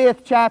 the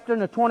 5th chapter,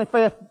 and the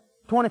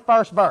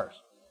 21st verse.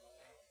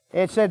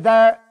 It said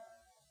there,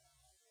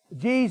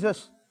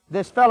 Jesus,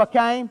 this fellow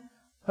came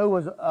who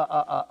was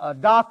a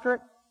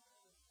doctorate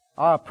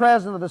or a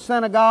president of the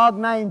synagogue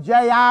named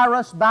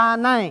Jairus by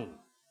name.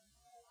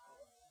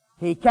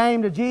 He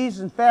came to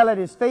Jesus and fell at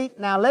His feet.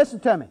 Now listen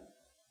to me.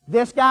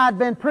 This guy had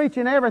been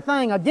preaching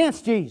everything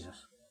against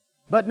Jesus.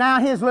 But now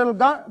his little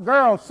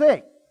girl's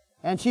sick.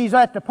 And she's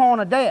at the point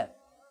of death.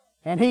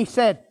 And he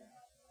said,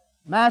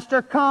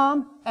 Master,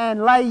 come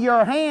and lay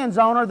your hands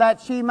on her that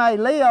she may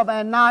live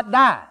and not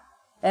die.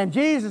 And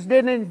Jesus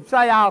didn't even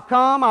say, I'll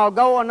come, I'll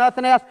go, or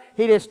nothing else.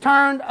 He just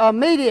turned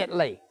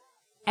immediately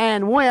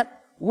and went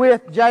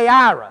with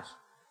Jairus.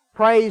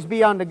 Praise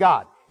be unto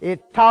God.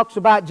 It talks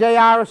about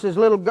Jairus'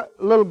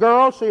 little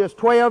girl. She was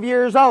 12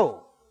 years old.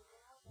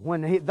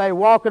 When they were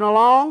walking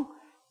along,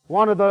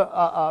 one of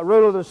the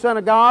ruler of the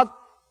synagogue,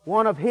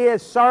 one of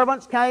his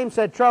servants came and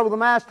said, trouble the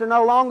master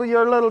no longer,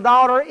 your little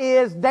daughter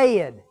is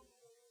dead.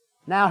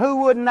 Now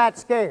who wouldn't that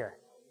scare?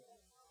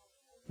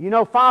 You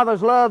know,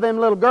 fathers love them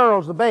little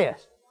girls the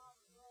best.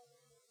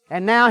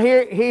 And now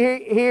here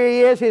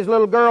he is, his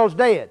little girl's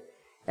dead.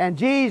 And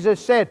Jesus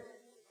said,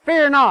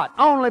 fear not,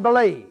 only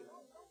believe.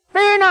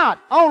 Fear not,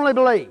 only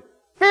believe.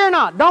 Fear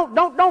not.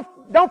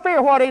 Don't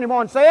fear what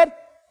anyone said.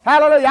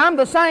 Hallelujah. I'm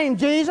the same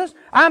Jesus.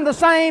 I'm the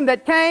same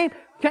that came.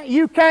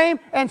 You came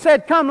and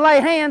said, come lay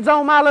hands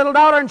on my little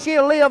daughter and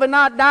she'll live and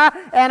not die.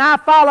 And I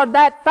followed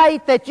that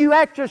faith that you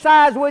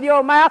exercised with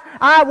your mouth.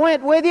 I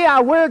went with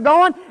you. We're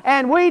going.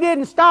 And we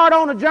didn't start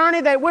on a journey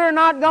that we're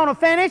not going to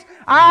finish.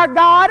 Our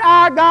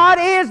God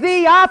is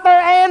the author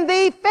and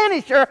the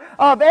finisher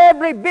of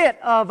every bit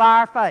of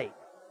our faith.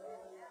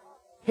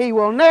 He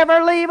will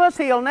never leave us.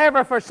 He'll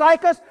never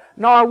forsake us.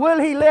 Nor will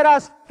He let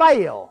us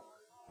fail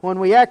when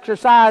we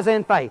exercise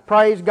in faith.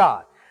 Praise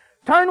God.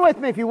 Turn with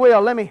me, if you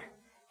will. Let me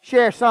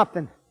share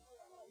something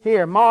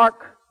here.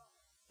 Mark,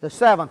 the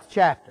 7th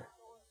chapter.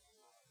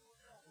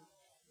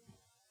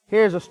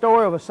 Here's a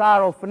story of a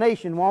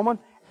Syrophoenician woman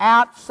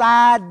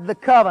outside the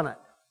covenant.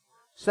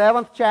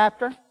 7th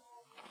chapter,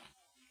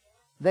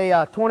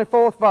 the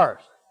 24th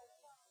verse.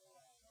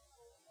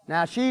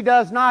 Now she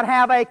does not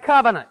have a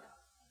covenant.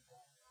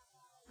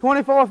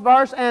 24th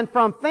verse, and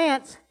from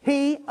thence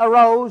he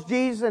arose,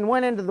 Jesus, and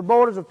went into the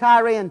borders of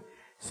Tyre and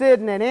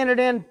Sidon, and entered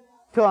into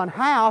an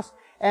house,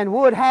 and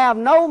would have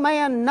no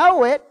man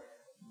know it,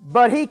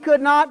 but he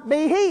could not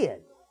be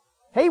hid.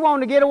 He wanted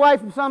to get away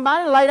from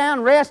somebody, lay down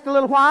and rest a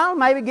little while,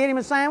 maybe get him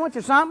a sandwich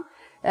or something.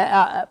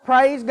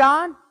 Praise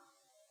God.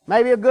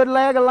 Maybe a good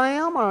leg of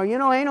lamb, or,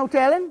 ain't no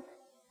telling.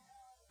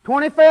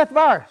 25th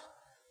verse.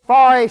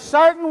 For a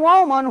certain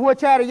woman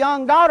which had a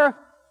young daughter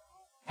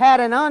had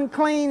an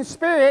unclean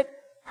spirit,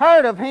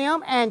 heard of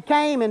him, and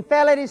came and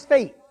fell at his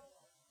feet.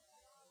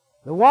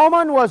 The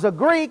woman was a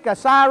Greek, a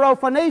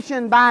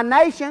Syrophoenician by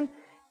nation,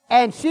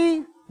 and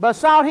she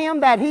besought him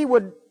that he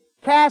would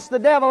cast the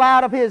devil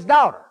out of his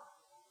daughter.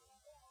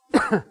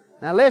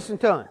 Now listen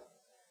to him.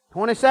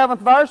 27th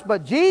verse,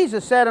 but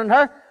Jesus said unto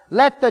her,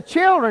 let the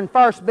children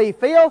first be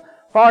filled,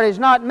 for it is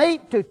not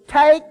meet to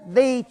take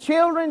the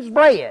children's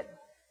bread.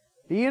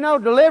 Do you know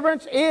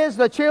deliverance is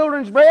the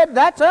children's bread?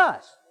 That's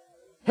us.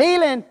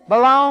 Healing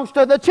belongs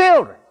to the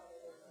children.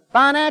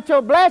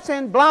 Financial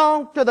blessing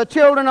belongs to the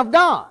children of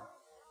God.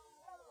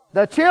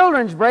 The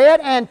children's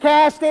bread, and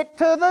cast it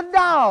to the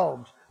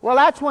dogs. Well,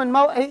 that's when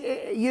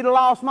you'd have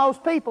lost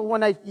most people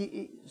when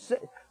they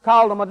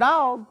called them a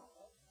dog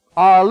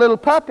or a little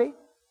puppy.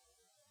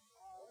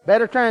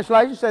 Better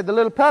translation said, the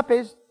little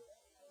puppies,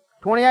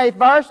 28th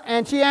verse,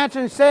 and she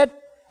answered and said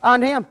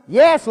unto him,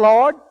 Yes,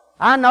 Lord,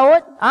 I know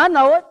it, I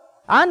know it.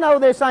 I know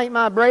this ain't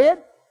my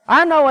bread.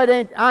 I know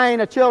I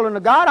ain't a children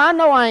of God. I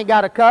know I ain't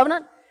got a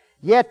covenant.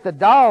 Yet the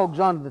dogs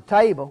under the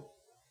table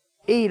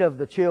eat of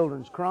the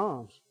children's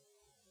crumbs.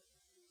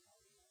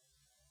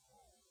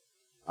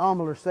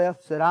 Humbled herself,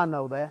 said, I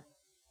know that.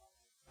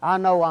 I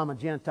know I'm a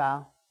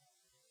Gentile.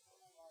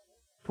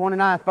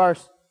 29th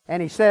verse,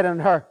 and he said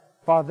unto her,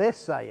 For this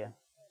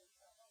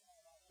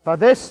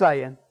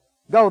saying,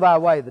 go thy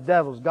way, the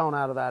devil's gone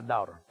out of thy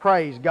daughter.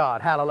 Praise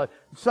God, hallelujah.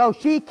 So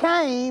she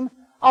came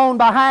on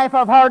behalf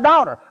of her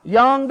daughter,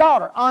 young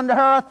daughter, under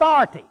her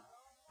authority.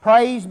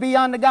 Praise be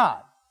unto God.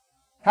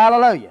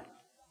 Hallelujah.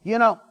 You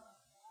know,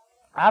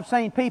 I've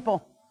seen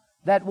people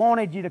that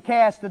wanted you to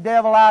cast the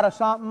devil out of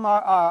something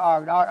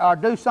or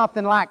do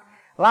something like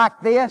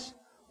this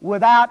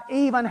without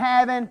even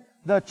having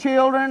the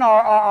children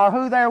or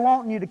who they're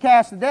wanting you to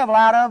cast the devil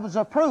out of is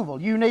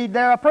approval. You need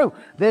their approval.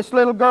 This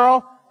little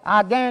girl,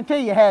 I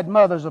guarantee you, had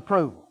mother's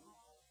approval.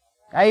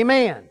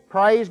 Amen.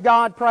 Praise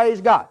God,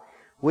 praise God.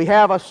 We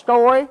have a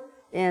story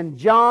in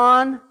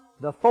John,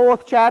 the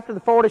 4th chapter,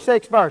 the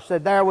 46th verse.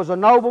 Said there was a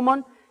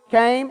nobleman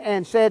came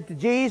and said to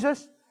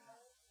Jesus,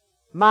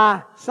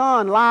 My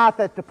son lieth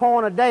at the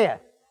point of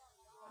death.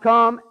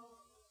 Come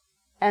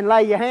and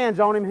lay your hands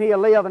on him and he'll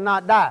live and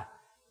not die.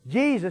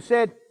 Jesus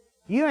said,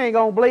 You ain't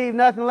going to believe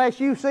nothing unless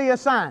you see a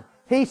sign.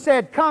 He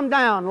said, Come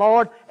down,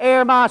 Lord,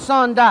 ere my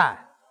son die.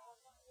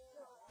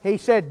 He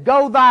said,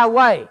 Go thy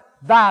way,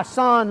 thy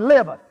son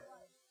liveth.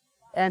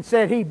 And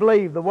said he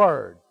believed the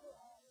word.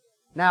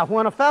 Now,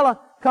 when a fella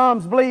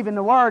comes believing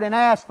the word and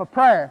asks for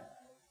prayer,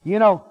 you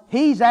know,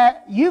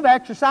 you've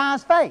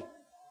exercised faith.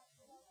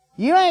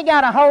 You ain't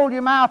got to hold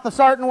your mouth a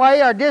certain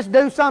way or just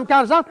do some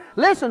kind of something.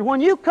 Listen, when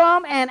you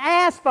come and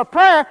ask for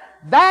prayer,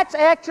 that's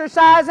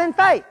exercising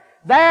faith.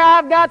 There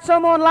I've got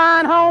someone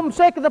lying home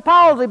sick of the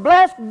palsy.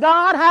 Bless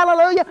God,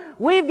 hallelujah.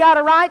 We've got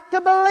a right to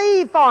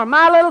believe for him.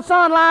 My little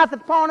son lieth at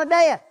the point of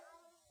death.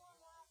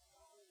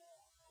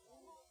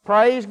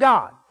 Praise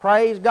God,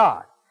 praise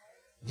God.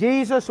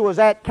 Jesus was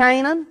at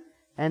Canaan,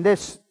 and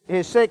his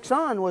sick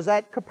son was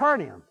at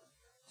Capernaum.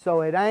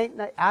 So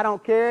I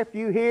don't care if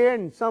you hear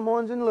and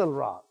someone's in Little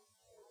Rock.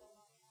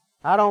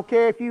 I don't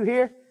care if you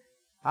hear.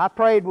 I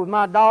prayed with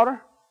my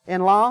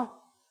daughter-in-law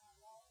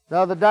the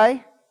other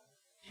day.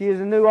 She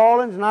is in New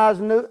Orleans and I was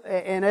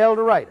in El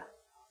Dorado.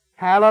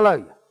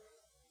 Hallelujah.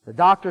 The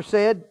doctor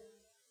said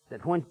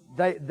that when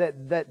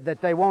that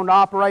they wanted to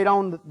operate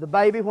on the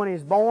baby when he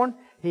was born,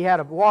 he had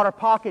a water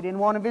pocket in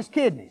one of his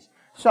kidneys.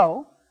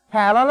 So,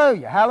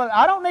 hallelujah. Hallelujah.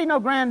 I don't need no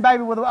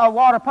grandbaby with a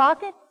water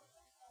pocket.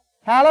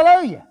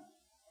 Hallelujah.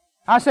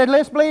 I said,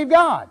 let's believe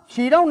God.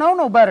 She don't know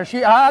no better.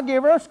 I'll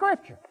give her a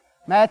scripture.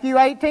 Matthew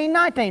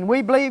 18:19.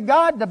 We believe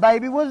God. The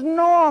baby was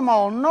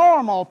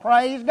normal.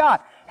 Praise God.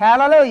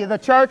 Hallelujah. The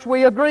church,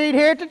 we agreed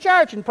here to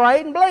church and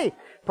prayed and believed.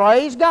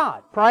 Praise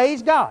God.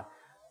 Praise God.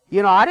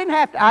 You know,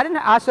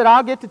 I said,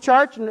 I'll get to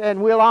church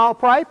and we'll all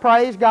pray.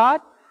 Praise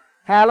God.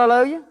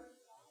 Hallelujah.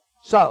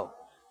 So,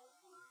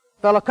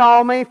 a fellow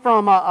called me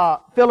from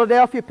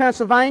Philadelphia,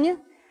 Pennsylvania,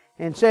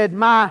 and said,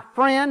 my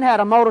friend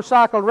had a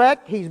motorcycle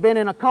wreck. He's been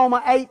in a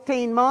coma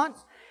 18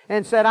 months,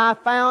 and said,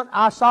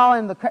 I saw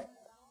in the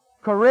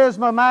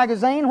Charisma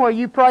magazine where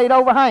you prayed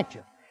over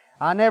handkerchief.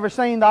 I never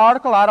seen the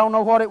article. I don't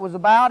know what it was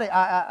about.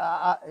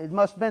 It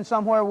must have been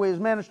somewhere we was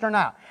ministering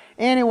out.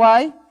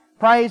 Anyway,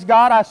 praise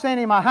God, I sent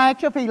him a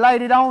handkerchief. He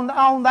laid it on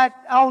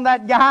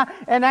that guy,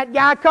 and that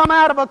guy come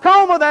out of a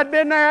coma that'd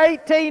been there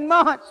 18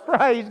 months.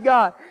 Praise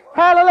God.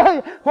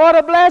 Hallelujah. What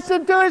a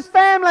blessing to his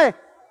family.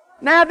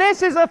 Now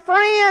this is a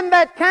friend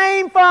that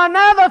came for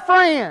another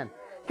friend.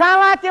 Kind of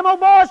like them old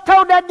boys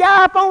told that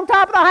guy up on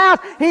top of the house.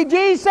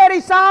 Jesus said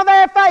he saw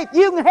their faith.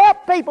 You can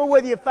help people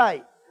with your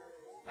faith.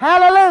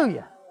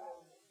 Hallelujah.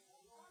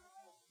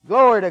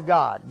 Glory to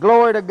God.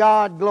 Glory to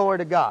God. Glory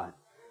to God.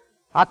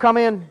 I come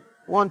in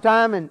one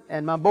time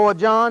and my boy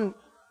John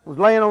was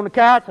laying on the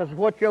couch. I said,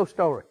 what's your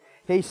story?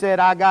 He said,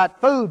 I got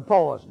food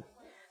poisoning.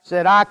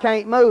 Said, I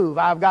can't move.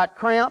 I've got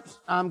cramps.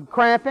 I'm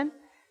cramping.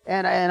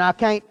 And I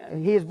can't,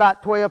 he's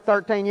about 12,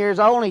 13 years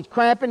old, and he's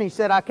cramping. He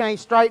said, I can't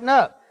straighten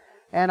up.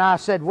 And I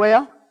said,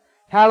 well,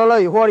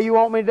 hallelujah, what do you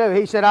want me to do?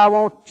 He said, I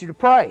want you to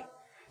pray.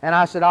 And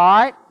I said, all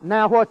right,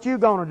 now what you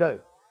going to do?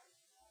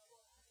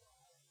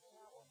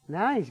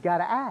 Now he's got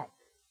to act.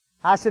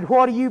 I said,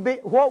 what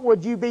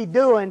would you be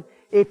doing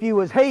if you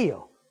was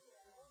healed?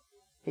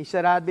 He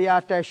said, I'd be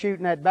out there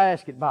shooting that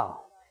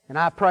basketball. And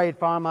I prayed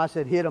for him. I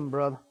said, hit him,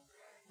 brother.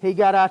 He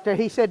got out there.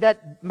 He said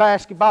that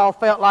basketball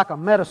felt like a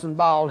medicine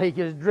ball. He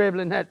was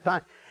dribbling that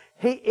thing.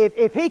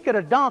 If he could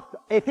have dunked,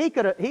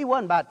 he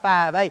wasn't about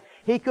 5'8".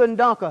 He couldn't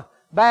dunk a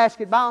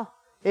basketball.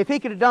 If he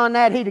could have done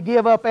that, he'd have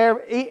give up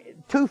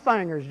 2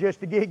 fingers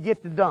just to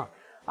get the dunk.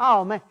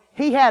 Oh man,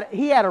 he had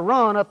a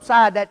run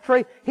upside that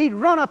tree. He'd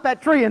run up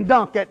that tree and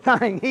dunk that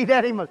thing. He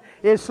was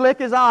as slick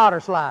as an otter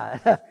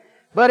slide.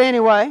 But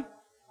anyway,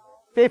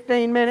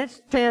 15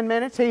 minutes, 10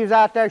 minutes, he was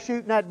out there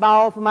shooting that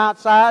ball from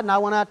outside, and I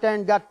went out there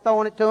and got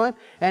throwing it to him,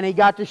 and he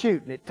got to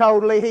shooting it.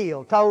 Totally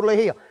healed, totally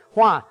healed.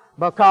 Why?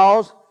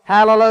 Because,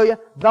 hallelujah,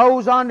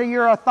 those under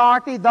your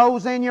authority,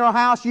 those in your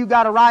house, you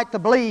got a right to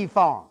believe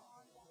for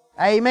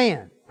them.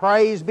 Amen.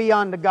 Praise be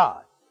unto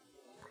God.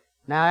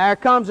 Now, there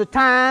comes a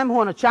time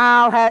when a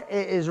child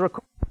is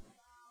required,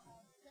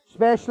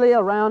 especially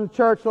around the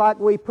church like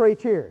we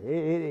preach here.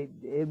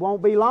 It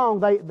won't be long.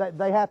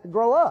 They have to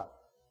grow up.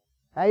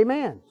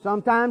 Amen.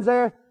 Sometimes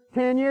they're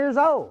 10 years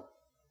old.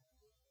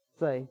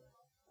 See?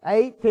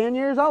 8, 10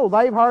 years old.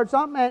 They've heard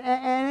something,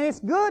 and it's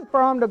good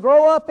for them to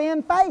grow up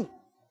in faith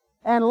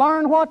and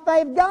learn what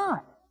they've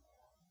got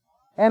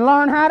and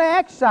learn how to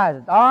exercise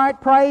it. All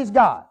right, praise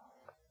God.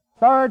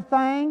 Third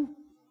thing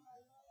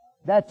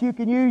that you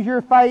can use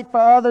your faith for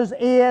others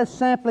is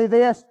simply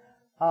this: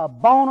 a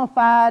bona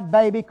fide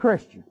baby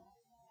Christian.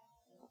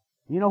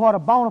 You know what a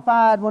bona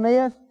fide one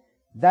is?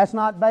 That's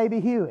not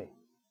baby Huey.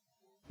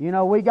 You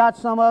know, we got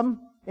some of them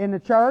in the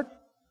church.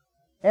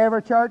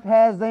 Every church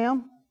has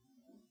them.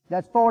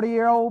 That's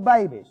 40-year-old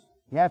babies.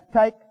 You have to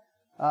take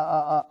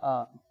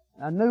a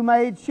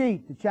new-made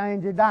sheet to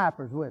change your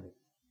diapers with it.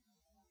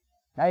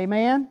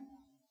 Amen?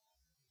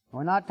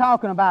 We're not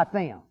talking about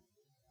them.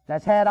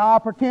 That's had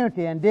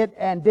opportunity and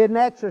didn't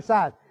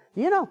exercise.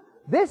 You know,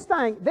 this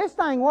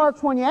thing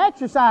works when you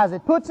exercise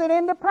it, puts it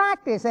into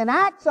practice and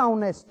acts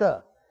on this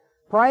stuff.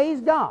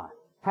 Praise God.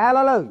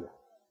 Hallelujah.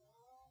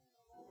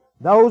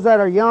 Those that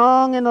are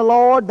young in the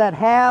Lord that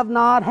have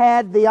not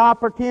had the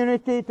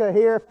opportunity to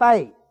hear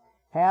faith,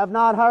 have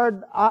not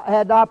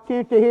had the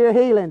opportunity to hear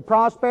healing,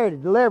 prosperity,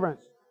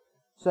 deliverance.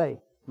 See,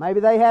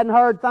 maybe they hadn't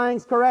heard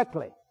things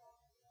correctly.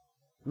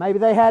 Maybe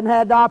they hadn't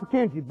had the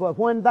opportunity, but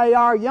when they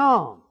are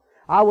young,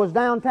 I was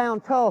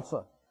downtown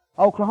Tulsa,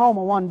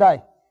 Oklahoma one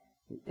day,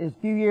 a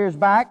few years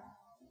back,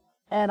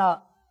 and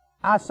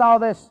I saw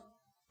this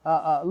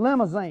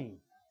limousine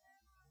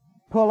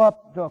pull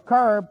up to a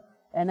curb,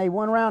 and they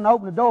went around and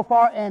opened the door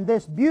for her, and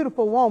this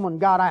beautiful woman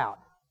got out.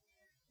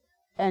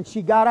 And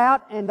she got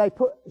out, and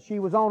she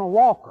was on a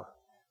walker.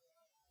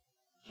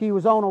 She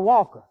was on a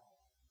walker.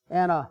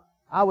 And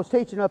I was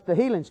teaching up the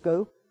healing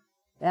school,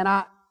 and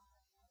I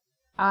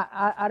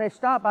just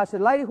stopped. I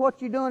said, "Lady,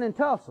 what you doing in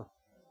Tulsa?"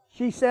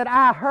 She said,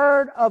 "I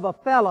heard of a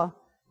fella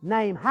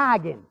named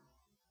Hagen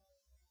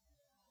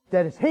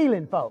that is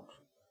healing folks."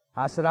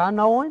 I said, "I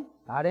know him."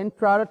 I didn't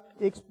try to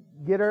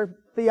get her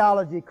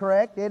theology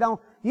correct.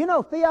 You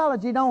know,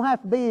 theology don't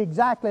have to be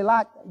exactly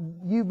like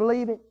you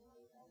believe it.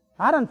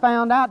 I done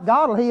found out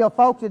God will heal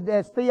folks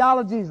as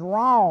theology's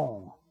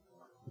wrong.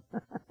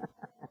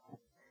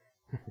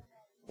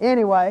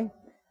 Anyway,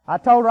 I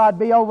told her I'd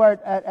be over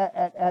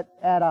at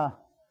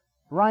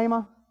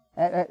Rhema,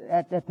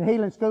 at the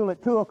healing school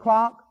at 2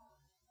 o'clock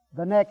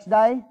the next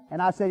day.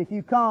 And I said, if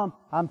you come,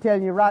 I'm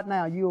telling you right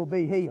now, you will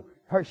be healed.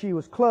 She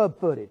was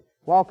club-footed,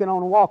 walking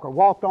on a walker,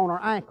 walked on her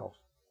ankles.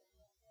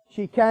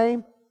 She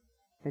came,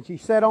 and she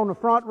sat on the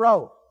front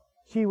row.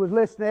 She was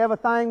listening to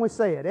everything we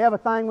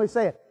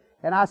said,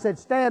 And I said,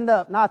 "Stand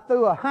up." And I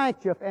threw a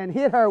handkerchief and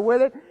hit her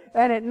with it,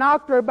 and it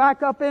knocked her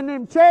back up in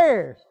them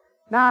chairs.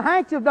 Now, a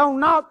handkerchief don't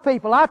knock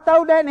people. I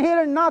throwed that and hit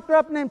her and knocked her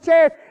up in them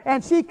chairs,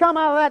 and she come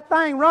out of that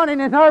thing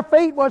running, and her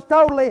feet was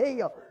totally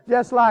healed.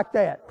 Just like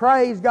that.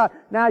 Praise God.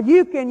 Now,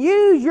 you can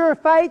use your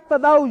faith for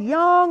those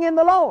young in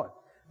the Lord.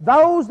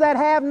 Those that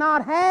have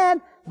not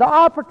had the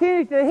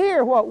opportunity to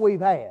hear what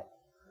we've had.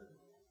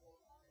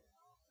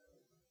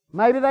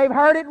 Maybe they've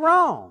heard it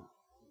wrong.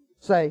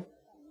 See,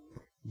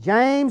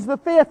 James the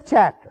 5th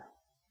chapter.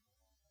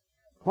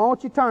 Why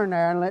don't you turn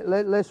there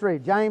and let's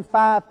read. James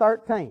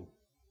 5:13.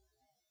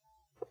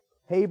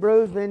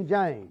 Hebrews, then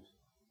James.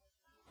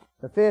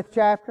 The 5th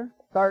chapter,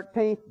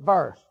 13th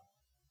verse.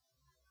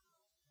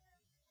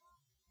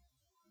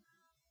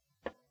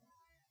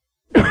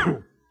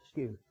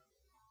 Excuse me.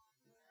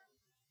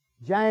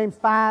 James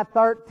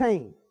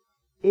 5:13.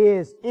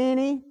 Is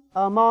any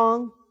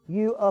among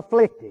you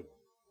afflicted?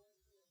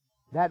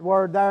 That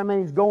word there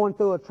means going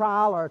through a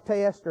trial or a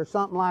test or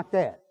something like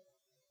that.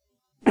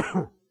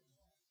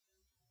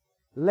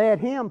 Let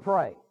him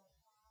pray.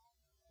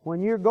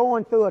 When you're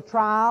going through a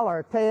trial or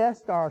a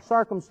test or a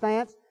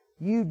circumstance,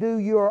 you do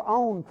your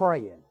own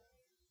praying.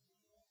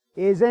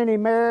 Is any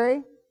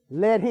merry?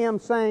 Let him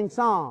sing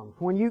songs.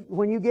 When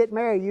you get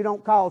married, you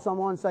don't call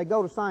someone and say,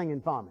 "Go to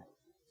singing for me."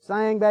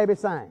 Sing, baby,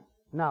 sing.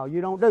 No,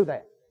 you don't do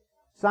that.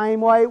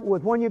 Same way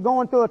with when you're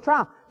going through a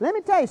trial. Let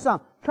me tell you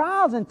something.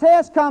 Trials and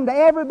tests come to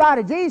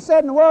everybody. Jesus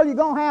said in the world you're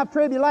going to have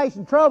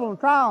tribulation, trouble, and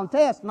trial and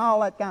test and all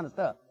that kind of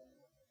stuff.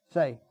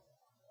 See?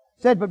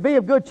 Said, "But be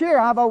of good cheer,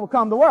 I've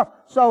overcome the world."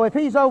 So if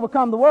He's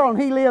overcome the world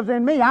and He lives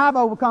in me, I've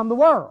overcome the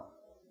world.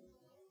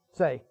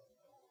 See?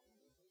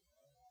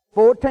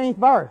 14th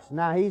verse.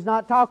 Now, He's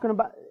not talking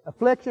about,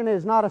 affliction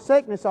is not a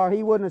sickness, or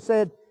He wouldn't have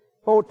said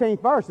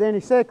 14th verse. Then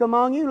He's sick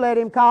among you, let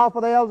him call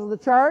for the elders of the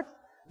church.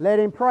 Let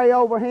him pray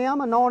over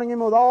him, anointing him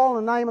with oil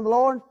in the name of the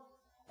Lord.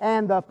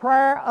 And the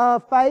prayer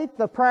of faith,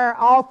 the prayer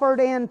offered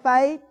in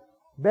faith.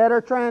 Better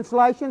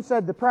translation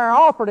said the prayer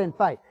offered in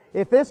faith.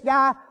 If this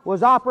guy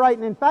was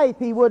operating in faith,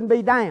 he wouldn't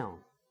be down.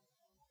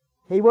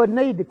 He wouldn't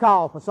need to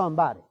call for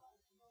somebody.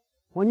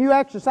 When you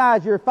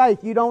exercise your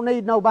faith, you don't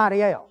need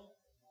nobody else.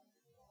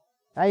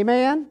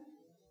 Amen?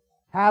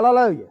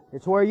 Hallelujah.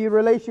 It's where you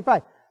release your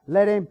faith.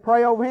 Let him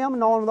pray over him,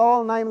 anoint him with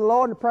oil in the name of the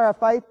Lord, and the prayer of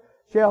faith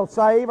shall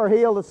save or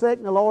heal the sick,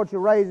 and the Lord shall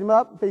raise him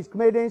up. If he's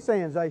committed any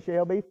sins, they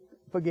shall be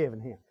forgiven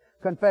him.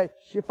 Confess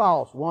your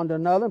faults one to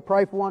another, and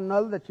pray for one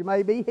another that you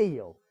may be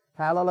healed.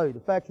 Hallelujah. The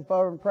effectual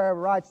fervent prayer of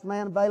a righteous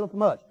man availeth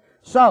much.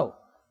 So,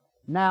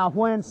 now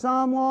when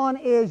someone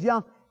is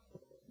young,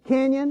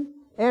 Kenyon,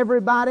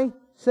 everybody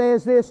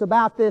says this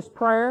about this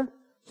prayer,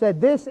 said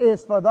this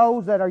is for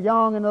those that are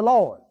young in the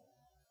Lord.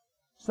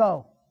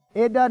 So,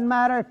 it doesn't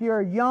matter if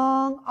you're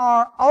young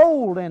or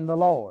old in the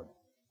Lord.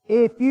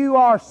 If you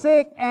are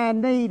sick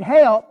and need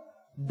help,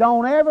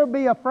 don't ever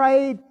be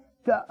afraid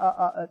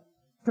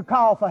to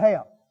call for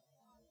help.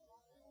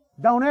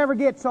 Don't ever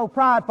get so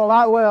prideful,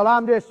 like, well,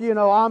 I'm just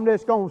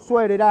going to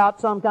sweat it out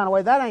some kind of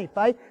way. That ain't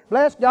faith.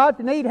 Bless God, if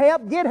you need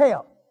help, get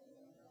help.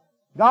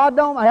 God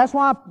don't, that's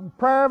why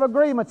prayer of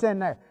agreement's in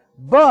there.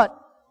 But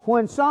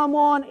when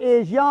someone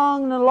is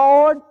young in the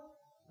Lord,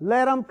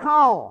 let them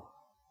call.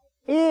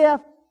 If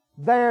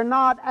they're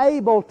not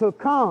able to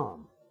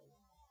come.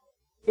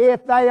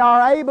 If they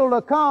are able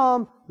to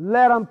come,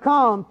 let them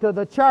come to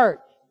the church.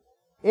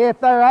 If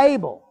they're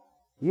able.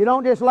 You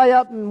don't just lay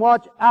up and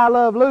watch I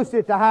Love Lucy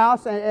at the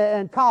house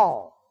and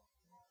call.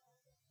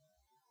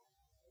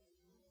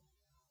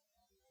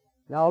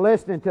 Y'all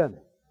listening to me?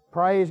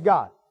 Praise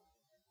God.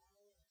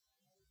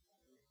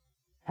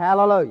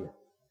 Hallelujah.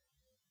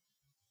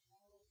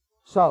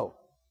 So,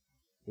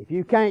 if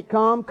you can't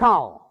come,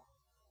 call.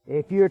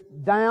 If you're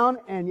down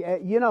and,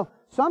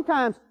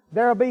 sometimes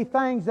there'll be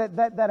things that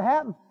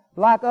happen,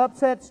 like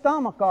upset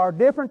stomach or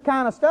different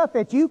kind of stuff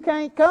that you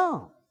can't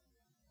come.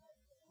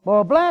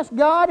 Well, bless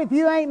God, if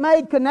you ain't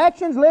made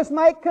connections, let's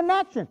make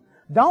connections.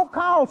 Don't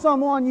call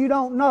someone you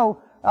don't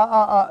know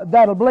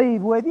that'll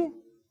believe with you.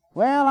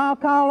 Well, I'll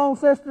call old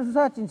sister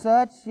such and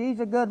such.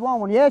 She's a good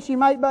woman. Yes, she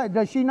may be.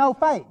 Does she know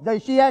faith?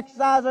 Does she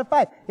exercise her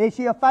faith? Is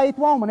she a faith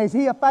woman? Is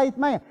he a faith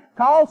man?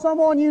 Call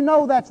someone you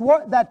know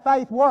that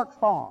faith works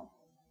for them.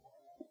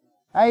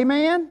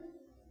 Amen?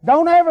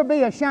 Don't ever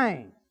be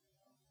ashamed.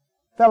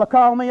 A fella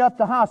called me up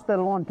to the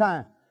hospital one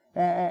time,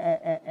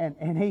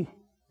 and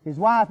his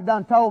wife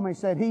done told me,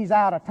 said he's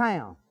out of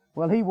town.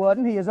 Well, he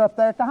wasn't. He is up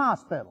there at the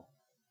hospital.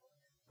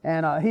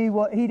 And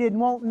he didn't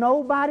want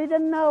nobody to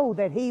know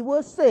that he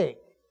was sick.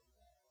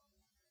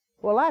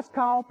 Well, that's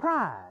called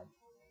pride.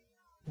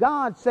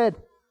 God said,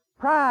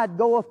 pride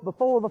goeth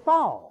before the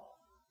fall.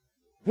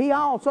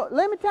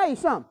 Let me tell you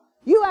something.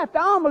 You have to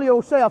humble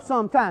yourself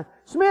sometime.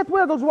 Smith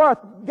Wigglesworth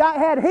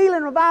had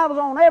healing revivals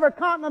on every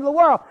continent of the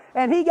world,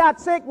 and he got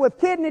sick with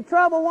kidney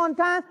trouble one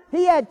time.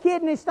 He had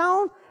kidney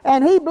stones,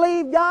 and he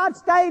believed God,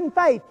 stayed in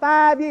faith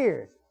 5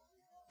 years.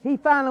 He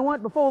finally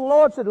went before the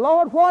Lord and said,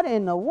 Lord, what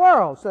in the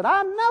world? Said,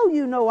 I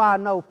know I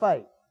know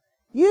faith.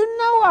 He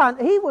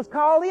was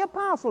called the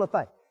apostle of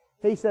faith.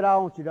 He said, I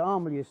want you to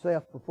humble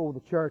yourself before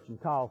the church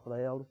and call for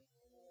the elders.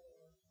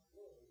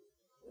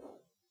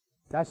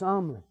 That's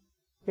humbling.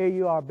 Here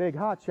you are, big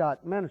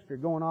hotshot minister,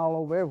 going all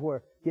over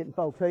everywhere, getting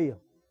folks healed.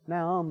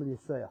 Now humble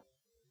yourself.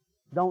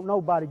 Don't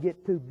nobody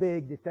get too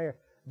big that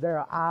they're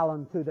an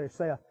island to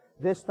themselves.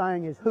 This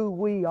thing is who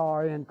we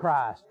are in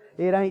Christ.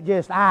 It ain't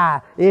just I,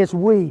 it's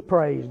we,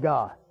 praise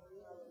God.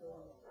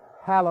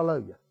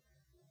 Hallelujah.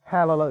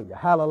 Hallelujah.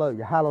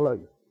 Hallelujah.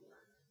 Hallelujah.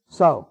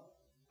 So,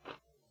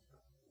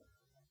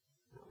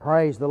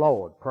 praise the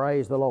Lord.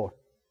 Praise the Lord.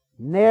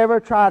 Never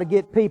try to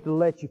get people to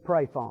let you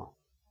pray for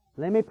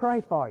them. Let me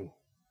pray for you.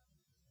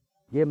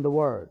 Give them the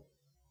word.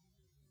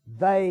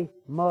 They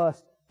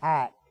must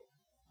act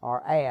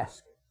or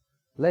ask.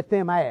 Let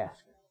them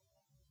ask.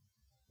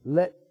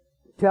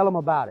 Tell them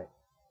about it.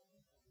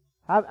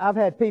 I've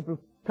had people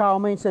call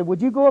me and say,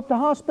 would you go up to the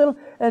hospital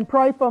and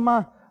pray for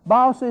my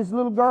boss's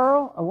little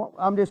girl?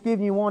 I'm just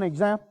giving you one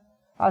example.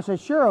 I said,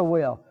 sure I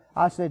will.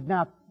 I said,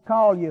 now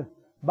call your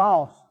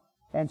boss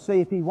and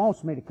see if he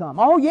wants me to come.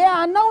 Oh yeah,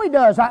 I know he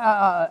does.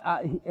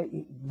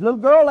 Little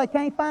girl, they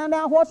can't find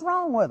out what's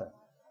wrong with her.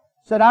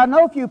 Said, I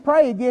know if you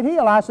pray, you get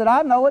healed. I said,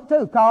 I know it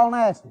too. Call and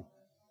ask him.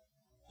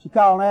 She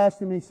called and asked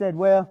him, and he said,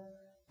 well,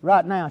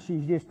 right now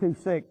she's just too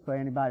sick for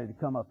anybody to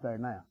come up there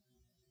now.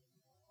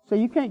 So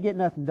you can't get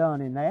nothing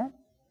done in that.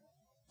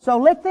 So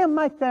let them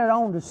make their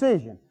own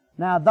decision.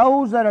 Now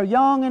those that are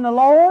young in the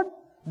Lord,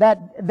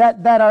 that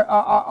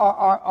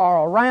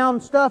are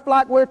around stuff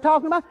like we're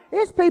talking about,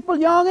 it's people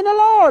young in the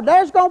Lord.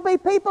 There's going to be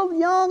people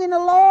young in the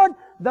Lord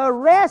the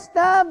rest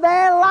of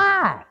their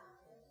life.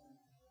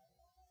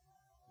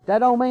 That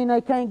don't mean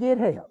they can't get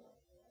help.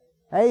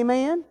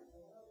 Amen?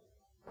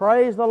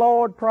 Praise the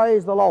Lord,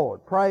 praise the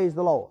Lord, praise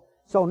the Lord.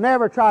 So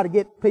never try to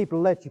get people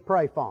to let you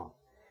pray for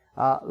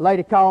them.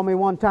 Lady called me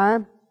one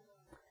time.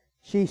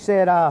 She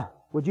said,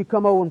 would you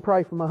come over and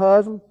pray for my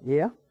husband?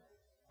 Yeah.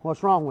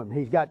 What's wrong with him?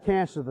 He's got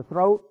cancer of the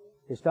throat.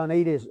 It's done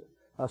eat his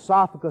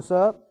esophagus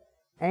up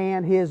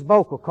and his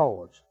vocal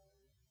cords.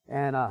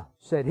 and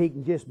said he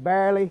can just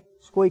barely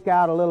squeak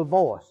out a little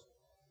voice.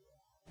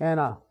 And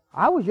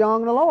I was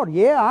young in the Lord.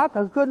 Yeah, I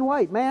couldn't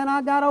wait. Man,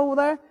 I got over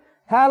there.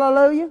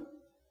 Hallelujah.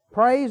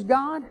 Praise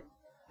God.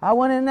 I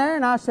went in there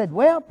and I said,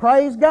 well,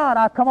 praise God.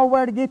 I come over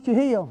there to get you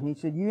healed. He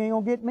said, you ain't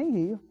going to get me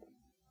healed.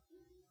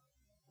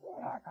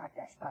 I got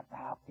that stuff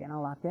out,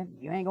 like that.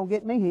 You ain't going to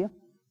get me healed.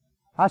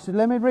 I said,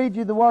 let me read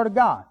you the Word of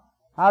God.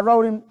 I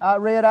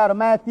read out of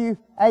Matthew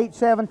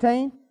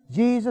 8:17.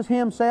 Jesus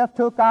Himself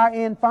took our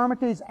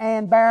infirmities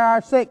and bare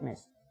our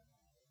sickness.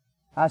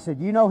 I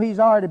said, you know He's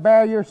already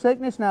bare your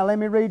sickness. Now let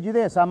me read you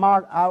this. I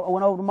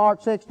went over to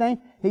Mark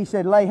 16. He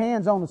said, lay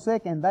hands on the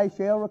sick and they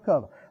shall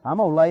recover. I'm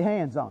going to lay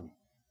hands on you.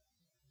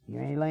 You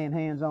ain't laying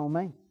hands on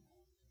me.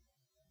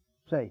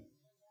 See,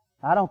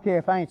 I don't care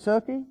if I ain't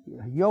Suki,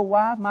 your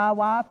wife,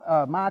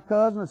 my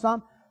cousin or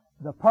something.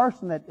 The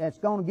person that's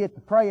going to get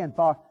the praying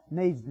for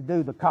needs to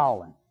do the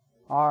calling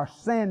or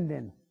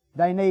sending.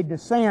 They need to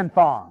send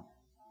for them.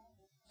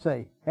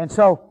 See, and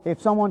so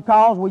if someone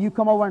calls, will you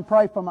come over and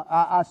pray for me?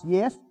 I said,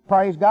 yes,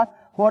 praise God.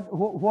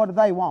 What do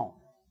they want?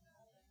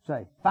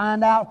 See,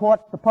 find out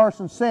what the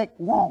person sick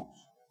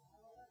wants.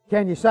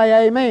 Can you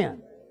say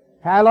amen?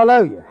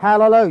 Hallelujah,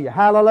 hallelujah,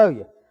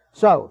 hallelujah.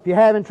 So, if you're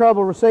having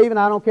trouble receiving,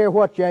 I don't care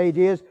what your age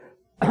is,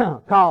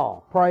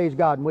 call, praise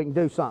God, and we can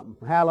do something.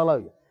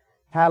 Hallelujah,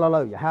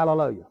 hallelujah,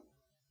 hallelujah,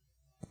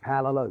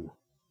 hallelujah.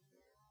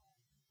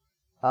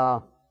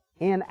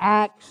 In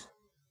Acts,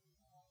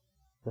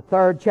 the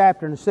 3rd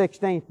chapter and the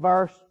 16th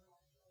verse,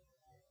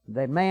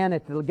 the man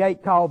at the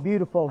gate called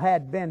Beautiful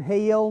had been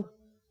healed.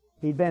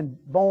 He'd been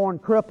born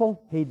crippled.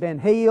 He'd been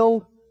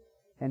healed.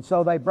 And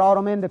so they brought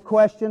him into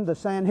question, the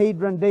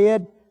Sanhedrin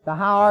did, the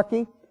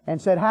hierarchy,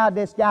 and said, how'd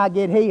this guy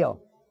get healed?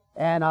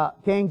 And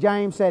King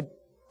James said,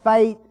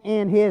 faith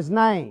in His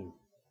name.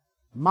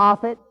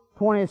 Moffat,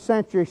 20th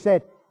century,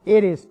 said,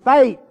 it is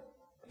faith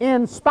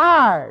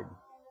inspired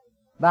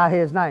by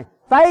His name.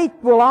 Faith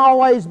will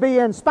always be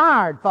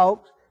inspired,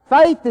 folks.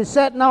 Faith is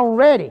sitting on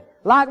ready.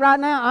 Like right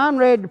now, I'm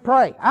ready to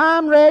pray.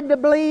 I'm ready to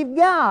believe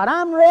God.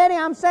 I'm ready.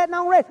 I'm sitting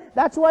on ready.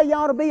 That's the way you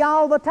ought to be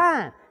all the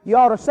time. You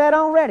ought to sit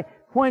on ready.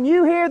 When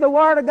you hear the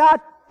Word of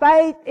God,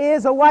 faith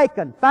is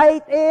awakened.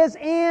 Faith is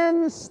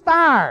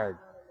inspired.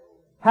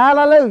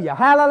 Hallelujah,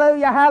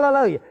 hallelujah,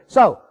 hallelujah.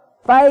 So,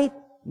 faith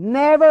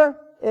never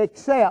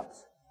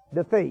accepts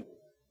defeat.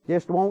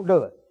 Just won't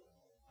do it.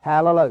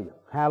 Hallelujah,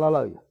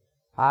 hallelujah.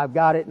 I've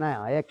got it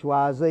now.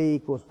 XYZ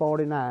equals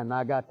 49, and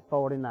I got the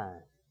 49.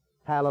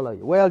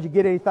 Hallelujah. Well, did you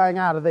get anything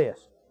out of this?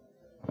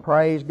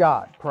 Praise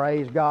God,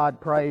 praise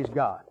God, praise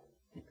God.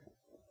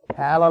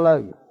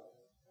 Hallelujah.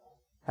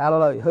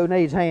 Hallelujah. Who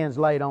needs hands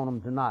laid on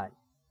them tonight?